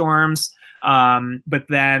thunderstorms. But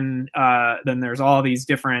then there's all these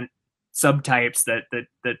different subtypes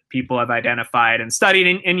that people have identified and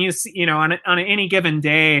studied. And you see, on any given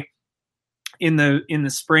day in the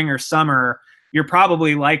spring or summer, you're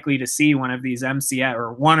probably likely to see one of these MCS,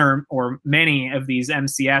 or one or many of these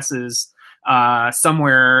MCSs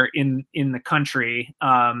somewhere in the country.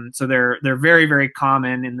 So they're very, very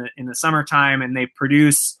common in the summertime, and they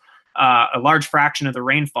produce a large fraction of the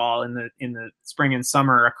rainfall in the spring and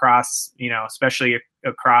summer across, especially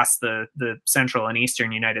across the central and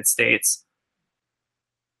eastern United States.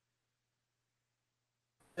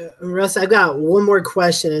 Russ, I've got one more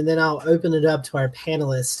question, and then I'll open it up to our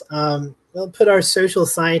panelists. We'll put our social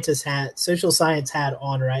science hat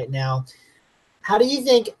on right now. How do you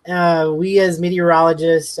think we as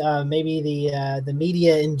meteorologists, maybe the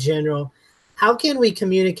media in general, how can we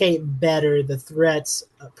communicate better the threats,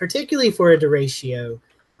 particularly for a derecho,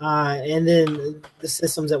 and then the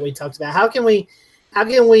systems that we talked about? How can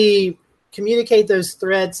we communicate those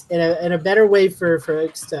threats in a better way for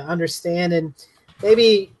folks to understand? And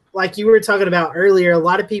maybe, like you were talking about earlier, a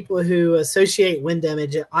lot of people who associate wind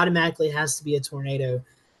damage, it automatically has to be a tornado.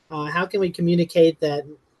 How can we communicate that,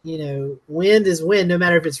 wind is wind, no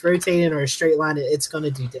matter if it's rotating or a straight line, it's going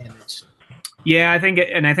to do damage? Yeah, I think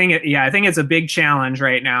it's a big challenge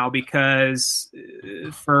right now, because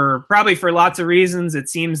for lots of reasons, it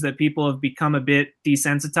seems that people have become a bit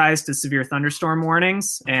desensitized to severe thunderstorm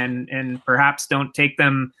warnings, and perhaps don't take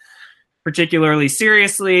them particularly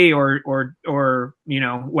seriously, or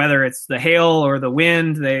whether it's the hail or the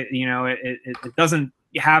wind, it doesn't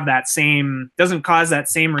cause that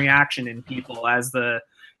same reaction in people as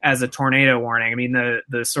a tornado warning. I mean,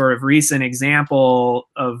 the sort of recent example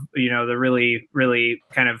of, the really, really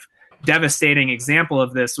kind of devastating example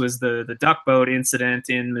of this was the duck boat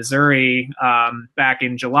incident in Missouri back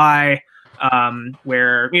in July,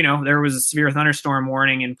 where, there was a severe thunderstorm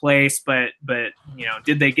warning in place, but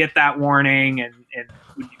did they get that warning, and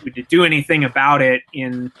would you do anything about it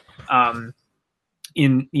even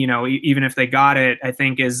if they got it? I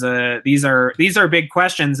think these are big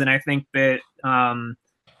questions. And I think that,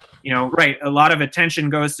 right, a lot of attention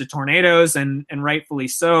goes to tornadoes, and rightfully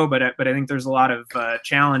so, but I think there's a lot of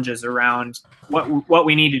challenges around what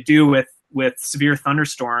we need to do with severe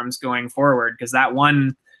thunderstorms going forward, because that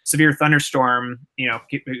one severe thunderstorm,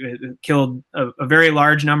 killed a very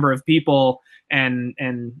large number of people, and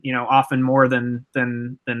often more than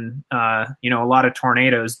a lot of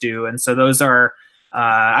tornadoes do. And so those are,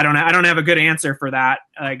 I don't have a good answer for that,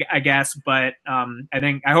 I guess, but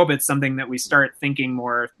I hope it's something that we start thinking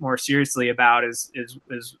more seriously about, is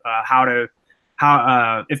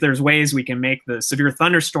how if there's ways we can make the severe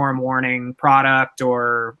thunderstorm warning product,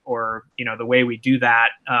 or the way we do that,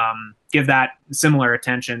 give that similar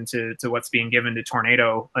attention to what's being given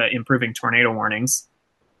to improving tornado warnings.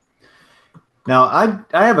 Now,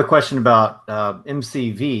 I have a question about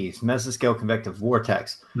MCVs, mesoscale convective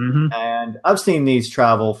vortex. Mm-hmm. And I've seen these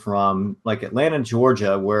travel from like Atlanta,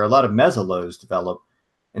 Georgia, where a lot of mesolows develop.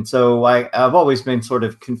 And so I've always been sort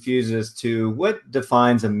of confused as to what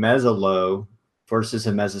defines a mesolow versus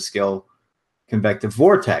a mesoscale convective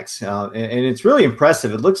vortex. And it's really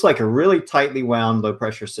impressive. It looks like a really tightly wound low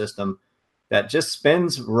pressure system that just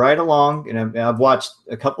spins right along. And I've watched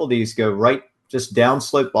a couple of these go right just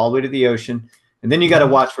downslope all the way to the ocean. And then you got to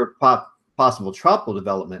watch for possible tropical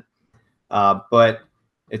development. But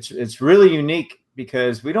it's really unique,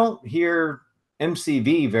 because we don't hear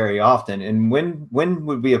MCV very often. And when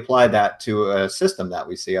would we apply that to a system that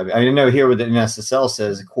we see? I know here with the NSSL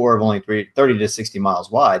says a core of only 30 to 60 miles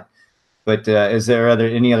wide. But is there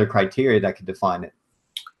any other criteria that could define it?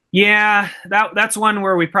 Yeah, that's one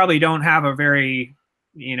where we probably don't have a very,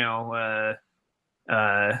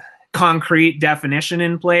 concrete definition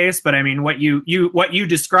in place. But I mean, what you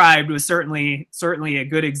described was certainly a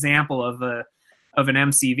good example of an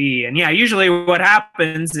MCV. And yeah, usually what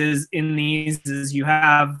happens is in these is you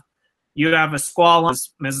have you have a squall on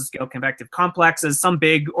mesoscale convective complexes, some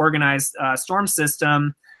big organized storm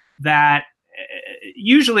system that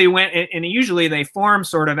usually usually they form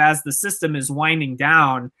sort of as the system is winding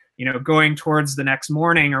down, going towards the next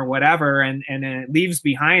morning or whatever, and it leaves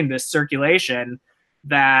behind this circulation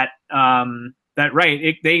that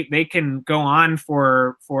they can go on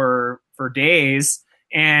for days,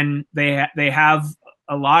 and they have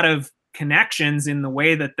a lot of connections in the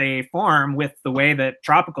way that they form with the way that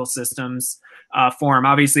tropical systems form.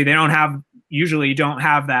 Obviously, they usually don't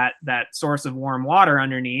have that source of warm water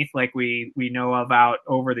underneath like we know about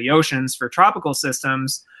over the oceans for tropical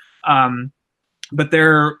systems. But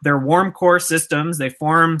they're warm core systems. They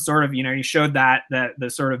form sort of, you showed that the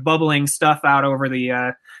sort of bubbling stuff out over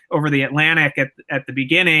the Atlantic at the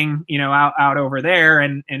beginning, out over there,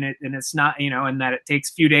 and it's not, and that it takes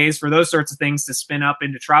a few days for those sorts of things to spin up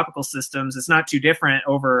into tropical systems. It's not too different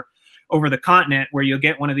over the continent, where you'll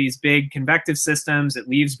get one of these big convective systems. It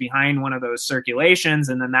leaves behind one of those circulations,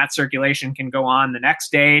 and then that circulation can go on the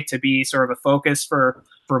next day to be sort of a focus for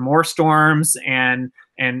more storms, and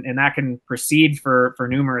that can proceed for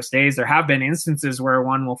numerous days. There have been instances where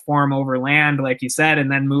one will form over land, like you said, and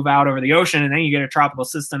then move out over the ocean, and then you get a tropical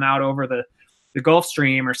system out over the Gulf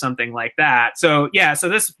Stream or something like that. So yeah, so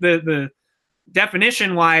the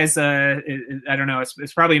definition wise, I don't know.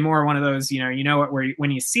 It's probably more one of those,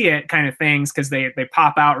 when you see it kind of things, because they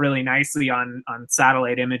pop out really nicely on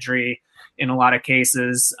satellite imagery in a lot of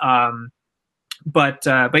cases. But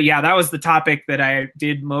yeah, that was the topic that I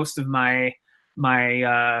did most of my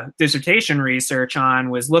dissertation research on,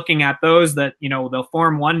 was looking at those that, they'll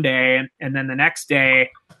form one day, and then the next day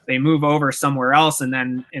they move over somewhere else, and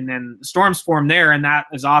then storms form there, and that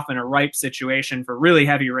is often a ripe situation for really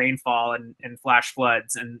heavy rainfall and flash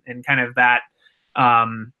floods, and kind of that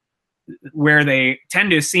where they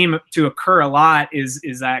tend to seem to occur a lot is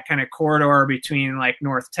that kind of corridor between like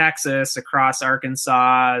North Texas across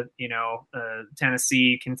Arkansas,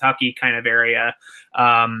 Tennessee, Kentucky kind of area,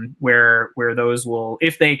 where those will,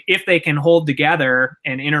 if they can hold together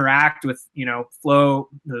and interact with, flow,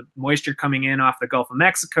 the moisture coming in off the Gulf of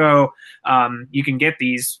Mexico, you can get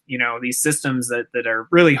these systems that are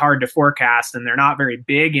really hard to forecast, and they're not very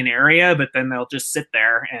big in area, but then they'll just sit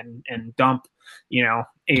there and dump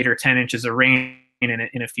 8 or 10 inches of rain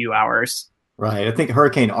in a few hours. Right. I think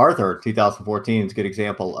Hurricane Arthur 2014 is a good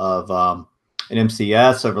example of an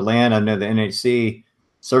MCS over land. I know the NHC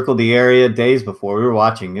circled the area days before we were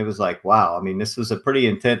watching. It was like, wow. I mean, this was a pretty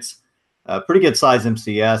intense, pretty good size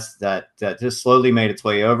MCS that just slowly made its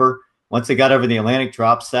way over. Once it got over the Atlantic,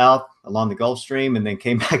 dropped south along the Gulf Stream, and then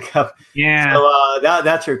came back up. Yeah. So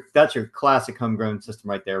that's your classic homegrown system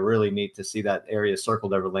right there. Really neat to see that area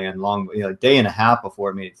circled over land long, a day and a half before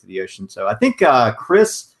it made it to the ocean. So I think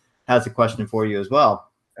Chris has a question for you as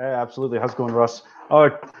well. Absolutely. How's it going, Russ?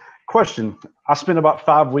 Question. I spent about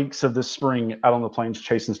 5 weeks of this spring out on the plains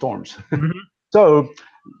chasing storms. Mm-hmm. So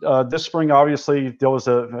this spring, obviously, there was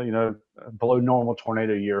a below normal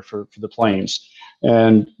tornado year for the plains,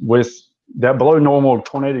 and with that below normal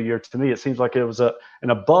tornado year, to me, it seems like it was an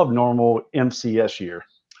above normal MCS year,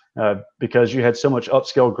 because you had so much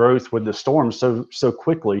upscale growth with the storms so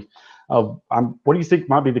quickly. What do you think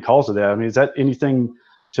might be the cause of that? I mean, is that anything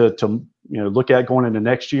to look at going into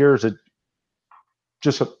next year? Is it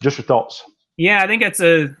just your thoughts? Yeah, I think it's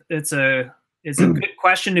a good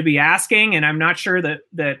question to be asking, and I'm not sure that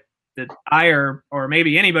I or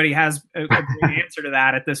maybe anybody has a great answer to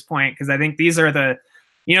that at this point, because I think these are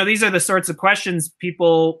the sorts of questions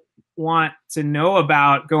people want to know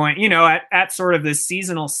about going, at sort of this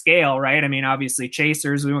seasonal scale, right? I mean, obviously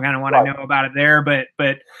chasers, we kind of want to know about it there,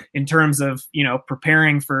 but in terms of,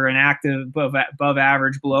 preparing for an active above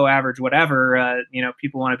average, below average, whatever,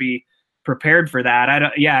 people want to be prepared for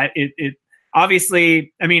that. It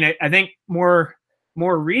obviously, I mean, I think more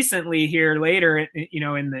recently here later,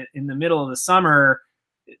 in the middle of the summer,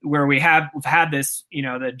 where we've had this,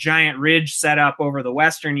 the giant ridge set up over the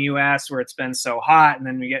western U.S. where it's been so hot, and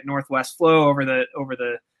then we get northwest flow over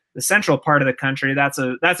the central part of the country. That's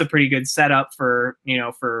a pretty good setup for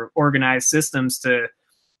organized systems to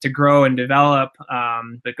grow and develop.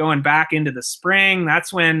 But going back into the spring,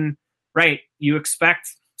 that's when, right, you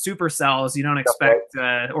expect supercells. You don't expect,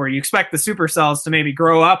 or you expect the supercells to maybe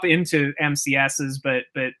grow up into MCSs, but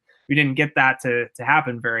we didn't get that to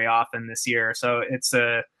happen very often this year. So it's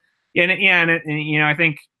I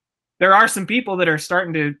think there are some people that are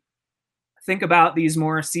starting to think about these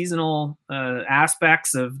more seasonal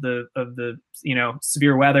aspects of the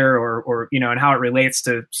severe weather or and how it relates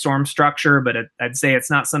to storm structure. But I'd say it's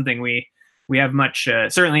not something we we have much,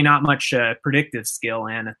 certainly not much predictive skill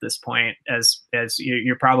in at this point, as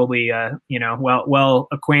you're probably well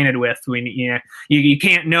acquainted with. When you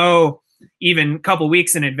can't know even a couple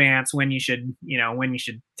weeks in advance when you should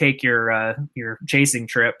take your chasing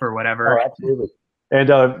trip or whatever. Oh, absolutely. And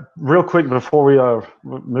real quick before we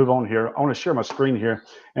move on here, I want to share my screen here.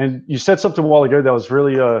 And you said something a while ago that was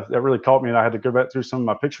really that really caught me, and I had to go back through some of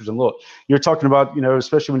my pictures and look. You're talking about,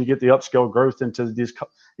 especially when you get the upscale growth into these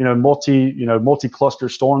multi-cluster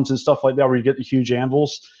storms and stuff like that, where you get the huge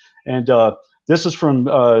anvils. And this is from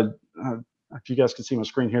if you guys can see my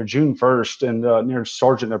screen here, June 1st, and near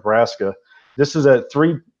Sargent, Nebraska. This is at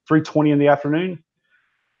 3:20 in the afternoon,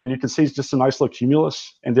 and you can see it's just a nice little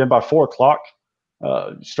cumulus. And then by 4 o'clock.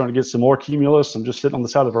 Starting to get some more cumulus. I'm just sitting on the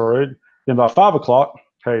side of the road. Then by 5 o'clock,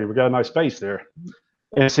 hey, we got a nice base there.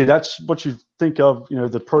 And see, that's what you think of,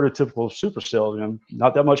 the prototypical supercell.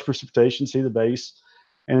 Not that much precipitation. See the base,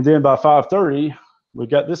 and then by 5:30, we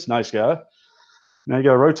got this nice guy. Now you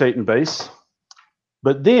got a rotating base,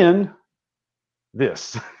 but then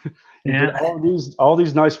this. You get all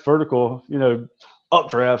these nice vertical,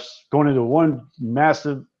 updrafts going into one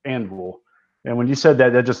massive anvil. And when you said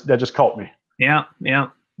that just caught me. Yeah.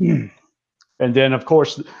 And then, of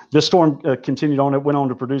course, this storm continued on. It went on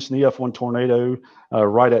to produce an EF1 tornado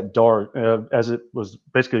right at dark, as it was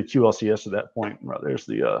basically a QLCS at that point. Right there's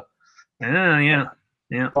the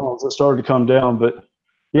tunnels that started to come down. But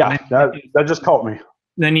yeah, that just caught me.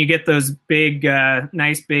 Then you get those big,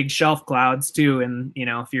 nice big shelf clouds too, and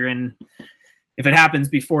if it happens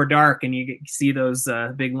before dark and you see those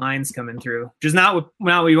big lines coming through, which is not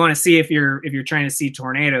what you want to see if you're trying to see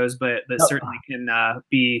tornadoes, but certainly can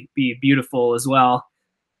be beautiful as well.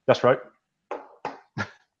 That's right.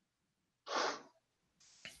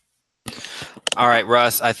 All right,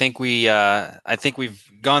 Russ. I think we've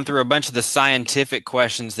gone through a bunch of the scientific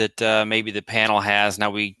questions that maybe the panel has. Now,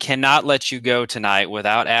 we cannot let you go tonight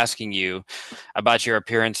without asking you about your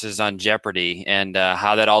appearances on Jeopardy and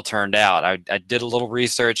how that all turned out. I did a little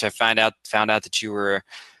research. I found out that you were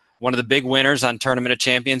one of the big winners on Tournament of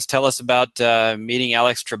Champions. Tell us about meeting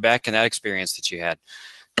Alex Trebek and that experience that you had.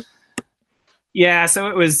 Yeah, so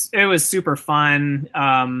it was super fun.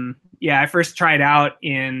 I first tried out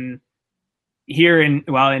in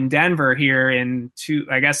Denver here in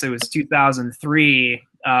 2003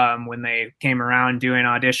 when they came around doing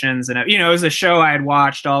auditions, and it was a show I had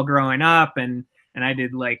watched all growing up, and I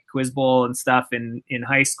did like Quiz Bowl and stuff in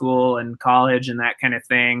high school and college and that kind of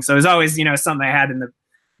thing. So it was always something I had in the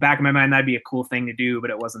back of my mind that'd be a cool thing to do, but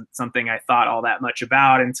it wasn't something I thought all that much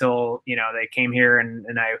about until they came here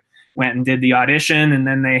and I went and did the audition, and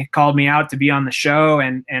then they called me out to be on the show,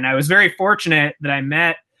 and I was very fortunate that I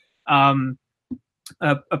met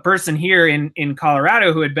a person here in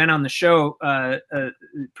Colorado who had been on the show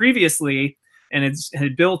previously, and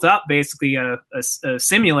had built up basically a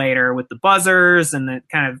simulator with the buzzers and the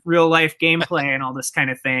kind of real life gameplay and all this kind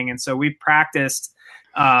of thing. And so we practiced,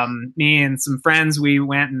 me and some friends, we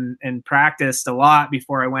went and practiced a lot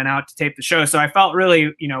before I went out to tape the show. So I felt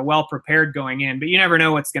really, well prepared going in, but you never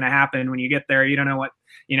know what's going to happen when you get there. You don't know what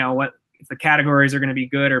if the categories are going to be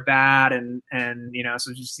good or bad, and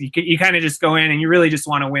so just you kind of just go in and you really just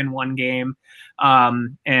want to win one game, but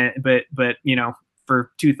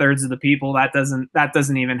for 2/3 of the people that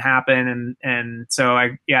doesn't even happen, and so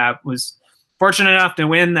I was fortunate enough to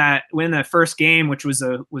win the first game, which was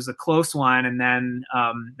a close one, and then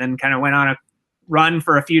kind of went on a run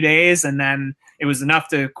for a few days, and then it was enough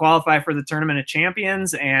to qualify for the Tournament of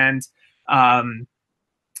Champions, and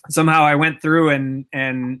somehow I went through and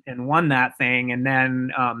won that thing, and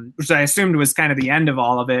then which I assumed was kind of the end of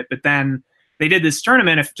all of it. But then they did this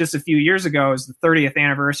tournament just a few years ago. It was the 30th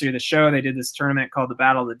anniversary of the show. They did this tournament called the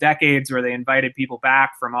Battle of the Decades, where they invited people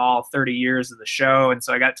back from all 30 years of the show, and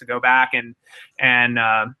so I got to go back and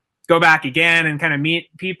go back again and kind of meet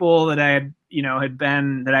people that I had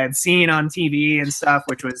that I had seen on TV and stuff,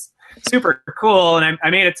 which was super cool. And I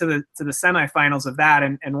made it to the semifinals of that,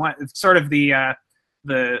 and what sort of the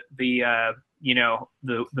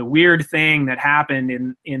weird thing that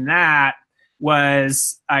happened in that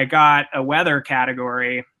was I got a weather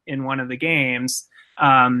category in one of the games.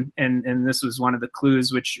 And this was one of the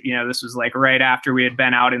clues, which, this was like right after we had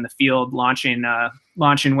been out in the field launching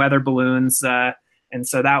weather balloons. And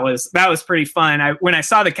so that was pretty fun. When I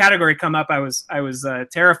saw the category come up, I was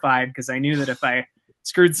terrified, because I knew that if I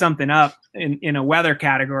screwed something up in a weather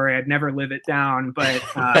category, I'd never live it down. But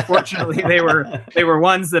fortunately, they were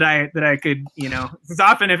ones that I could, because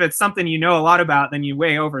often if it's something a lot about, then you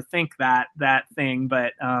way overthink that thing.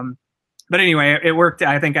 But but anyway, it worked.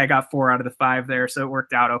 I think I got 4 out of the 5 there, so it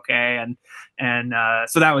worked out okay. And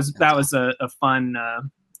so that was a fun.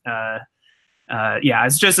 Yeah,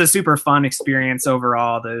 it's just a super fun experience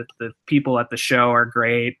overall. The people at the show are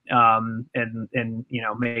great, and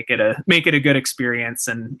make it a good experience.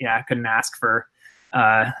 And yeah, I couldn't ask for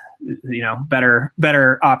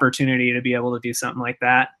better opportunity to be able to do something like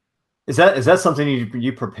that. Is that something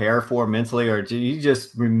you prepare for mentally, or do you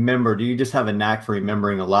just remember? Do you just have a knack for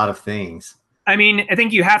remembering a lot of things? I mean, I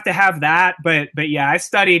think you have to have that, but yeah, I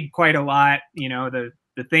studied quite a lot. The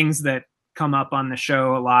things that come up on the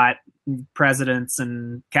show a lot, presidents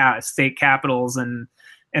and state capitals, and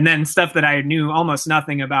then stuff that I knew almost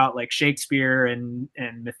nothing about, like Shakespeare and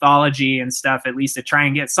mythology and stuff, at least to try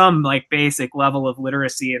and get some like basic level of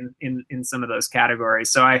literacy in some of those categories.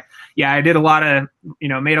 So I did a lot of,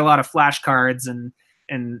 made a lot of flashcards and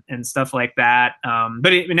stuff like that.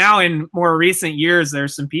 But now in more recent years,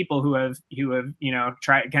 there's some people who have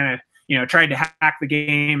tried to hack the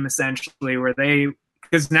game essentially,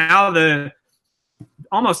 because now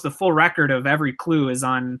almost the full record of every clue is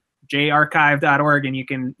on jarchive.org, and you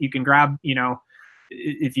can grab,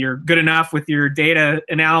 if you're good enough with your data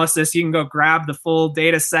analysis, you can go grab the full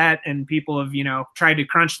data set, and people have, tried to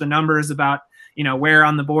crunch the numbers about, where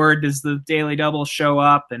on the board does the daily double show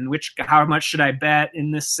up, and how much should I bet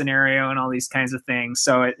in this scenario, and all these kinds of things.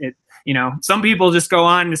 So it some people just go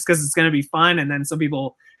on just because it's going to be fun, and then some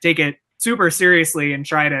people take it super seriously and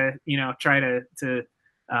try to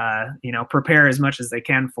prepare as much as they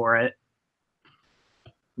can for it.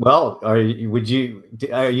 Well, are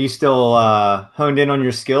you still honed in on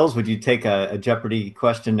your skills? Would you take a Jeopardy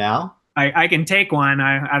question now? I can take one.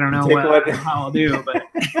 I don't know how I'll do, but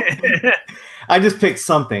I just picked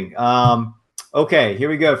something. Okay, here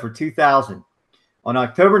we go for 2000. On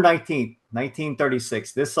October 19th,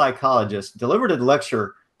 1936, this psychologist delivered a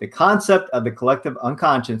lecture, The Concept of the Collective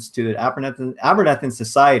Unconscious, to the Abernethy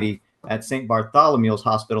Society at St. Bartholomew's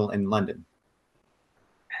Hospital in London.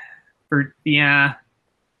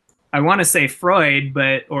 I want to say Freud,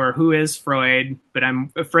 or who is Freud, but I'm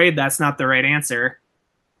afraid that's not the right answer.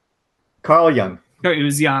 Carl Jung. Oh, it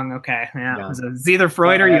was Jung. Okay. Yeah. Young. It was either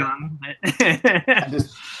Freud or Jung. I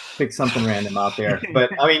just picked something random out there.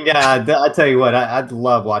 But I mean, yeah, I tell you what, I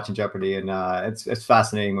love watching Jeopardy, and it's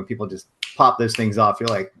fascinating when people just pop those things off. You're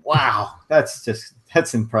like, wow, that's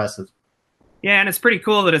impressive. Yeah, and it's pretty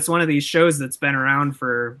cool that it's one of these shows that's been around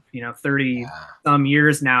for 30 some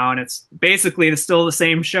years now, and it's basically still the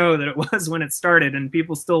same show that it was when it started, and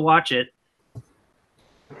people still watch it.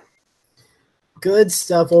 Good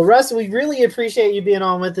stuff. Well, Russ, we really appreciate you being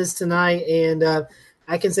on with us tonight, and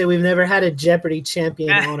I can say we've never had a Jeopardy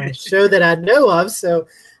champion on our show that I know of, so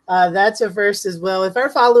that's a first as well. If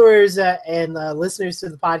our followers and listeners to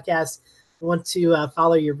the podcast want to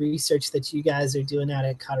follow your research that you guys are doing out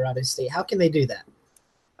at Colorado State, how can they do that?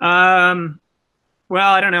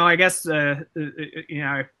 Well, I don't know. I guess I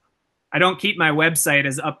don't keep my website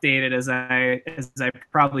as updated as I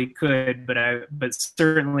probably could, but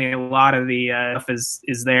certainly a lot of the stuff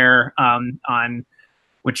is there on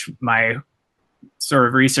which my sort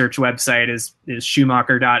of research website is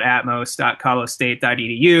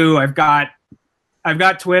schumacher.atmos.colostate.edu. I've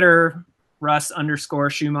got Twitter,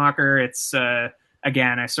 Russ_Schumacher. It's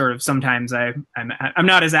again, I sort of sometimes I'm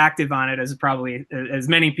not as active on it as probably as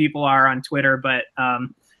many people are on Twitter, but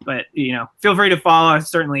feel free to follow.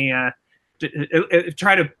 Certainly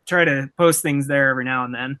try to post things there every now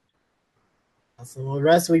and then. Awesome. Well,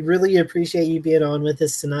 Russ, we really appreciate you being on with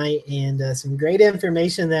us tonight, and some great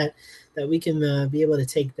information that we can be able to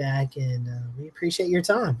take back, and we appreciate your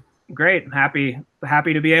time. Great. Happy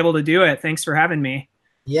to be able to do it. Thanks for having me.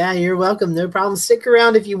 Yeah, you're welcome. No problem. Stick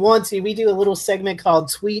around if you want to. We do a little segment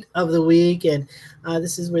called Tweet of the Week, and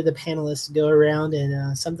this is where the panelists go around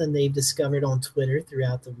and something they've discovered on Twitter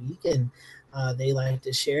throughout the week, and they like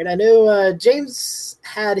to share it. I know James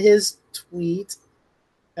had his tweet.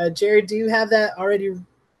 Jared, do you have that already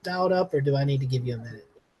dialed up, or do I need to give you a minute?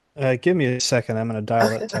 Give me a second. I'm going to dial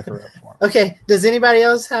that ticker up for him. Okay. Does anybody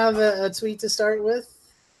else have a tweet to start with?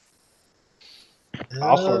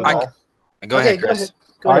 I'll start it off. Go ahead, Chris.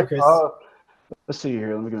 Go ahead, Chris. Let's see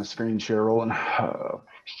here. Let me get a screen share rolling.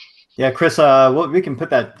 Yeah, Chris, we can put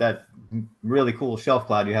that really cool shelf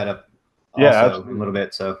cloud you had up also a little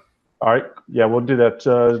bit. So, all right. Yeah, we'll do that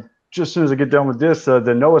just as soon as I get done with this. The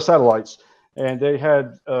NOAA satellites. And they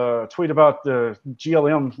had a tweet about the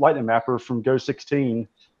GLM lightning mapper from GO-16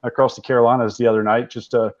 across the Carolinas the other night,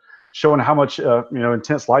 just showing how much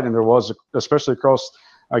intense lightning there was, especially across,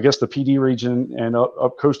 I guess, the PD region and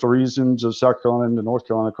up coastal regions of South Carolina and North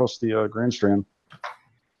Carolina across the Grand Strand.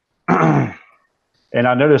 And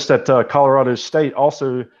I noticed that Colorado State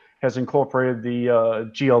also has incorporated the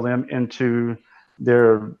GLM into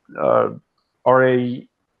their RAAMB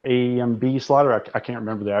slider. I can't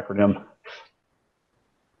remember the acronym.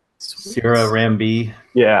 Sierra Ramby.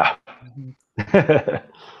 Yeah.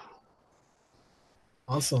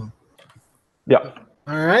 Awesome. Yep.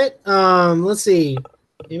 All right. Let's see.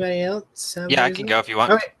 Anybody else? Yeah, I can go if you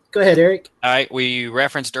want. Okay, go ahead, Eric. All right, we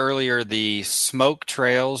referenced earlier the smoke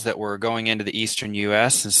trails that were going into the eastern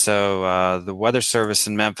U.S., and so the Weather Service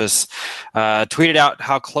in Memphis tweeted out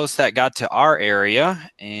how close that got to our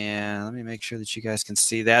area, and let me make sure that you guys can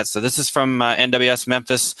see that. So this is from NWS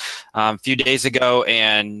Memphis a few days ago,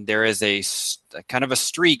 and there is a kind of a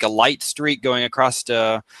streak, a light streak going across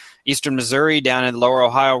eastern Missouri down in the Lower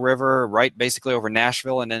Ohio River, right basically over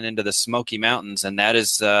Nashville and then into the Smoky Mountains, and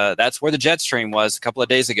that's where the jet stream was a couple of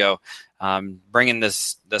days ago. Bringing the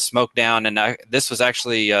smoke down, and this was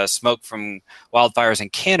actually smoke from wildfires in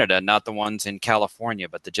Canada, not the ones in California,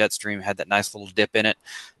 but the jet stream had that nice little dip in it,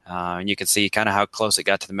 and you can see kind of how close it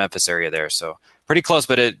got to the Memphis area there. So pretty close,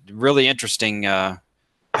 but a really interesting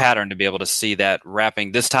pattern to be able to see that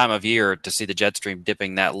wrapping this time of year, to see the jet stream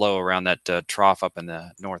dipping that low around that trough up in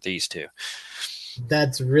the northeast too.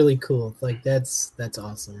 That's really cool. Like that's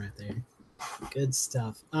awesome right there. Good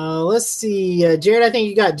stuff. Let's see, Jared. I think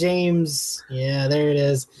you got James. Yeah, there it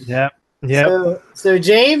is. Yep. So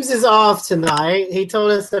James is off tonight. He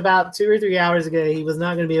told us about 2 or 3 hours ago he was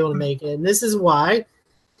not going to be able to make it, and this is why.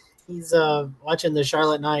 He's watching the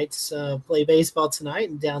Charlotte Knights play baseball tonight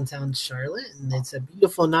in downtown Charlotte, and it's a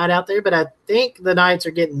beautiful night out there. But I think the Knights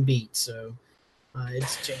are getting beat, so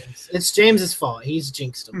it's James. It's James's fault. He's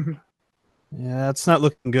jinxed them. Yeah, it's not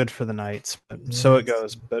looking good for the Knights, but so it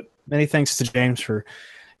goes. But many thanks to James for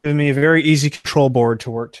giving me a very easy control board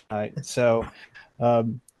to work tonight. So while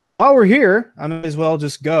we're here, I might as well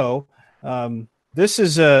just go. This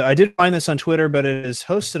is I did find this on Twitter, but it is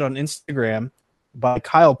hosted on Instagram by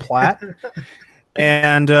Kyle Platt.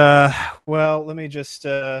 And well, let me just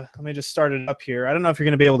start it up here. I don't know if you're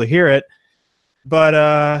going to be able to hear it, but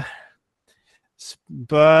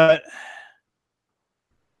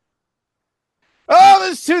oh,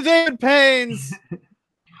 there's 2 David Paynes.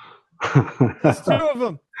 There's 2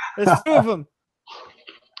 of them.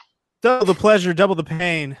 Double the pleasure, double the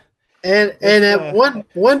pain. And at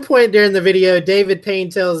one point during the video, David Payne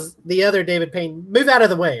tells the other David Payne, "Move out of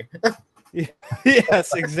the way."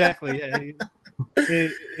 Yes, exactly. Yeah,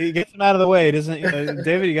 he gets him out of the way, doesn't he?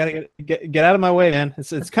 David, you got to get out of my way, man.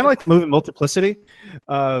 It's kind of like the movie Multiplicity,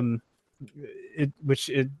 which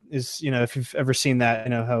is, if you've ever seen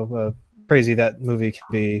that, how crazy that movie can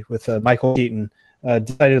be with Michael Keaton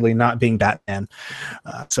decidedly not being Batman.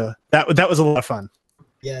 So that was a lot of fun.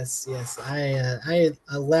 Yes. I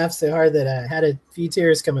laughed so hard that I had a few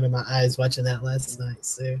tears coming to my eyes watching that last night.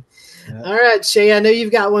 So, yeah. All right, Shay, I know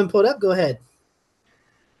you've got one pulled up. Go ahead.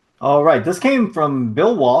 All right, this came from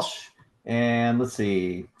Bill Walsh, and let's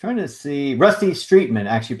see, trying to see. Rusty Streetman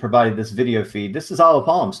actually provided this video feed. This is Isle of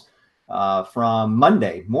Palms from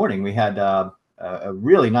Monday morning. We had a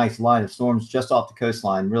really nice line of storms just off the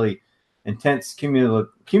coastline, really intense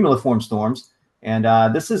cumuliform storms. And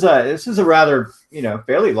this is a rather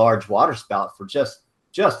fairly large water spout for just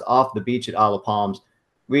off the beach at Isle of Palms.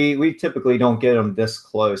 We typically don't get them this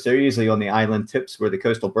close. They're usually on the island tips where the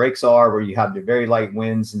coastal breaks are, where you have the very light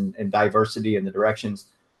winds and diversity in the directions.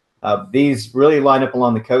 These really line up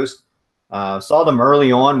along the coast. Saw them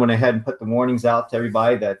early on when I hadn't put the warnings out to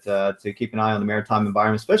everybody that to keep an eye on the maritime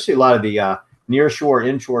environment, especially a lot of the near shore,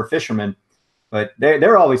 inshore fishermen. But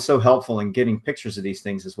they're always so helpful in getting pictures of these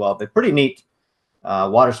things as well. They're pretty neat.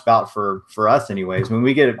 Water spout for us anyways. When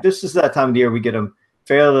we get it, this is that time of the year we get them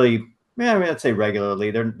fairly, I'd say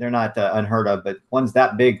regularly. They're not unheard of, but ones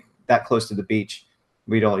that big, that close to the beach,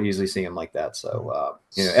 we don't usually see them like that. So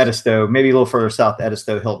Edisto, maybe a little further south,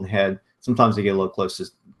 Edisto, Hilton Head. Sometimes they get a little close to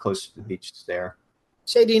the beach there.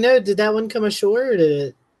 Shay, do you know, did that one come ashore or did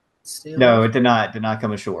it stay on? No, it did not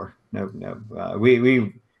come ashore. No.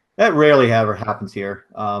 We that rarely ever happens here.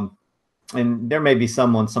 And there may be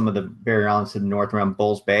some on some of the barrier islands to the north around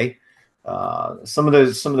Bulls Bay. Some of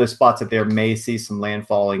those spots up there may see some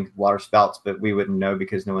landfalling water spouts, but we wouldn't know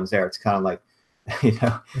because no one's there. It's kind of like,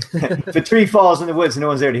 if a tree falls in the woods and no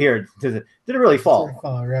one's there to hear it, did it really fall?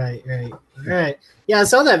 Right. All right. Yeah, I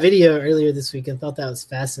saw that video earlier this week and thought that was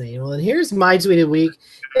fascinating. Well, and here's my tweet of the week.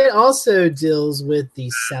 It also deals with the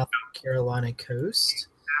South Carolina coast.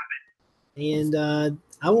 And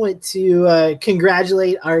I want to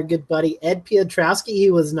congratulate our good buddy Ed Piotrowski.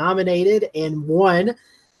 He was nominated and won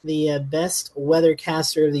the Best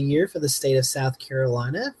Weathercaster of the Year for the state of South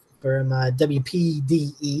Carolina from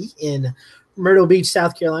WPDE in Myrtle Beach,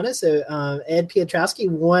 South Carolina. So Ed Piotrowski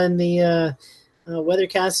won the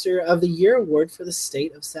Weathercaster of the Year award for the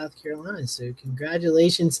state of South Carolina. So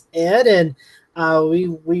congratulations, Ed. And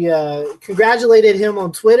we congratulated him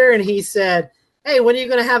on Twitter, and he said, "Hey, when are you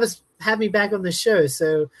going to have me back on the show?"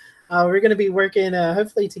 So we're going to be working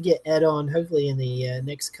hopefully to get Ed on hopefully in the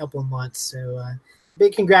next couple of months. So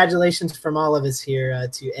big congratulations from all of us here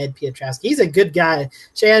to Ed Piotrowski. He's a good guy.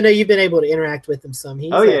 Shay, I know you've been able to interact with him some.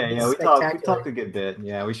 He's, yeah. We talked a good bit.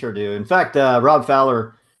 Yeah, we sure do. In fact, Rob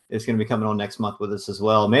Fowler is going to be coming on next month with us as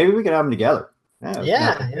well. Maybe we can have them together.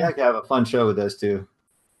 Yeah. We can have a fun show with those two.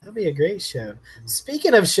 That'll be a great show.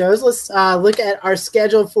 Speaking of shows, let's look at our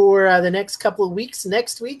schedule for the next couple of weeks.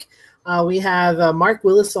 Next week, we have Mark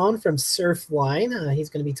Willis on from Surfline. He's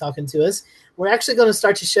going to be talking to us. We're actually going to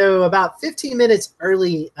start the show about 15 minutes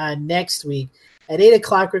early next week. At 8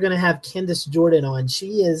 o'clock, we're going to have Candace Jordan on.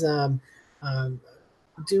 She is heading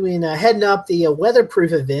up the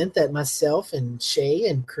weatherproof event that myself and Shay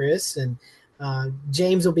and Chris and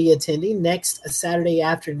James will be attending next Saturday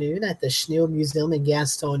afternoon at the Schneel Museum in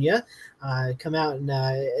Gastonia. Come out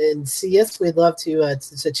and see us. We'd love to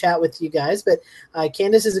chat with you guys. But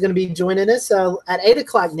Candace is going to be joining us at 8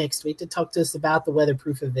 o'clock next week to talk to us about the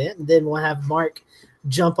weatherproof event. And then we'll have Mark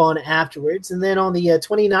jump on afterwards. And then on the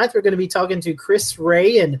 29th, we're going to be talking to Chris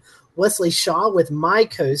Ray and Wesley Shaw with My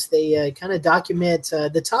Coast. They kind of document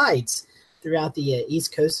the tides throughout the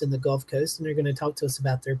East Coast and the Gulf Coast, and they're going to talk to us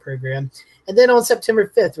about their program. And then on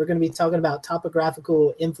September 5th, we're going to be talking about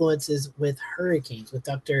topographical influences with hurricanes with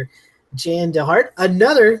Dr. Jan DeHart,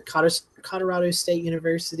 another Colorado State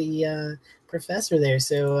University professor there.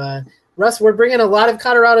 So, Russ, we're bringing a lot of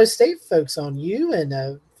Colorado State folks on, you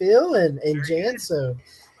and Phil and Jan. So,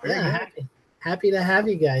 yeah, happy to have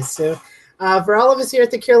you guys. So, for all of us here at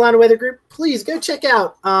the Carolina Weather Group, please go check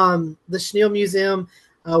out the Schneel Museum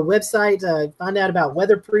website. Find out about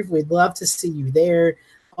weatherproof. We'd love to see you there.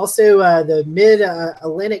 Also, the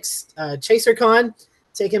Mid-Atlantic ChaserCon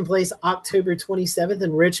taking place October 27th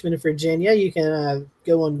in Richmond, Virginia. You can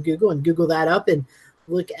go on Google and Google that up and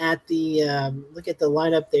look at the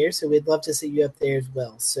lineup there. So we'd love to see you up there as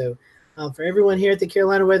well. So for everyone here at the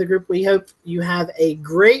Carolina Weather Group, we hope you have a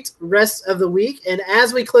great rest of the week. And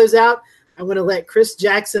as we close out, I'm going to let Chris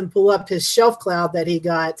Jackson pull up his shelf cloud that he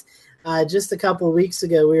got just a couple of weeks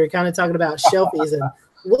ago. We were kind of talking about shelfies, and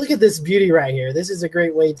look at this beauty right here. This is a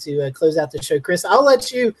great way to close out the show. Chris, I'll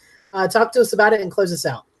let you talk to us about it and close us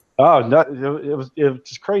out. Oh, no, it was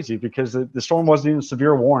just crazy because the storm wasn't even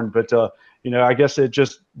severe warned, but I guess it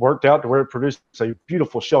just worked out to where it produced a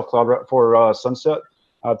beautiful shelf cloud right for sunset.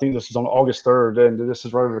 I think this is on August 3rd, and this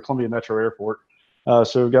is right over the Columbia Metro Airport.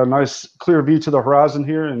 So we've got a nice clear view to the horizon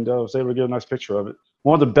here, and I was able to get a nice picture of it.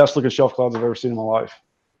 One of the best looking shelf clouds I've ever seen in my life.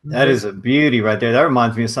 That is a beauty right there. That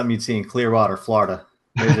reminds me of something you'd see in Clearwater, Florida.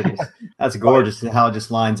 That's gorgeous how it just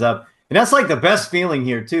lines up. And that's like the best feeling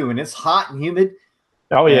here, too. And it's hot and humid.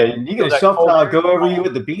 Oh, yeah. And you get a shelf cloud go over you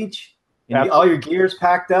at the beach. And all your gear's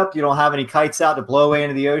packed up. You don't have any kites out to blow away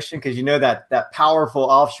into the ocean because you know that powerful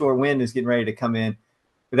offshore wind is getting ready to come in.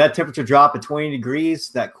 With that temperature drop of 20 degrees,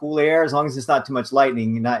 that cool air, as long as it's not too much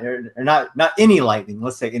lightning, not any lightning.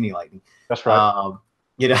 Let's say any lightning. That's right.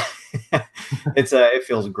 It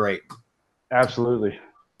feels great. Absolutely.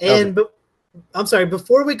 And I'm sorry,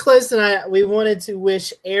 before we close tonight, we wanted to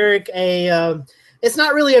wish Eric it's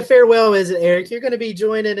not really a farewell, is it, Eric? You're going to be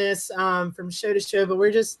joining us from show to show, but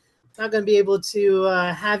we're just not going to be able to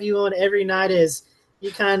have you on every night as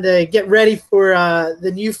you kind of get ready for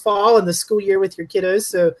the new fall and the school year with your kiddos.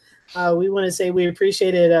 So we want to say we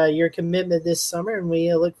appreciated your commitment this summer, and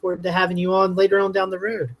we look forward to having you on later on down the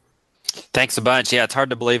road. Thanks a bunch. Yeah, it's hard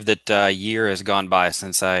to believe that a year has gone by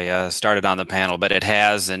since I started on the panel, but it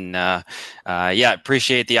has. And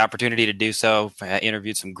appreciate the opportunity to do so. I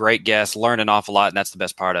interviewed some great guests, learned an awful lot, and that's the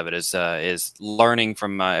best part of it is learning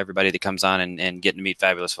from everybody that comes on and getting to meet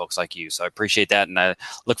fabulous folks like you. So I appreciate that, and I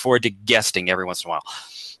look forward to guesting every once in a while.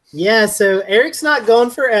 Yeah, so Eric's not gone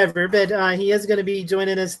forever, but he is going to be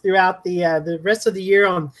joining us throughout the rest of the year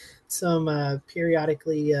on some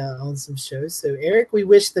periodically on some shows. So Eric, we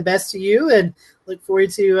wish the best to you and look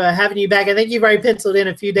forward to having you back. I think you've already penciled in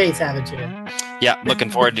a few dates, haven't you? Yeah, looking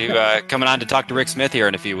forward to coming on to talk to Rick Smith here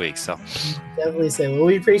in a few weeks. So definitely so. Well,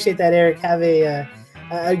 we appreciate that, Eric. Have a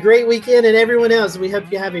great weekend, and everyone else, we hope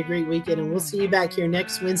you have a great weekend, and we'll see you back here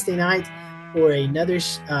next Wednesday night for another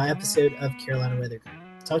episode of Carolina Weather.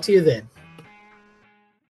 Talk to you then.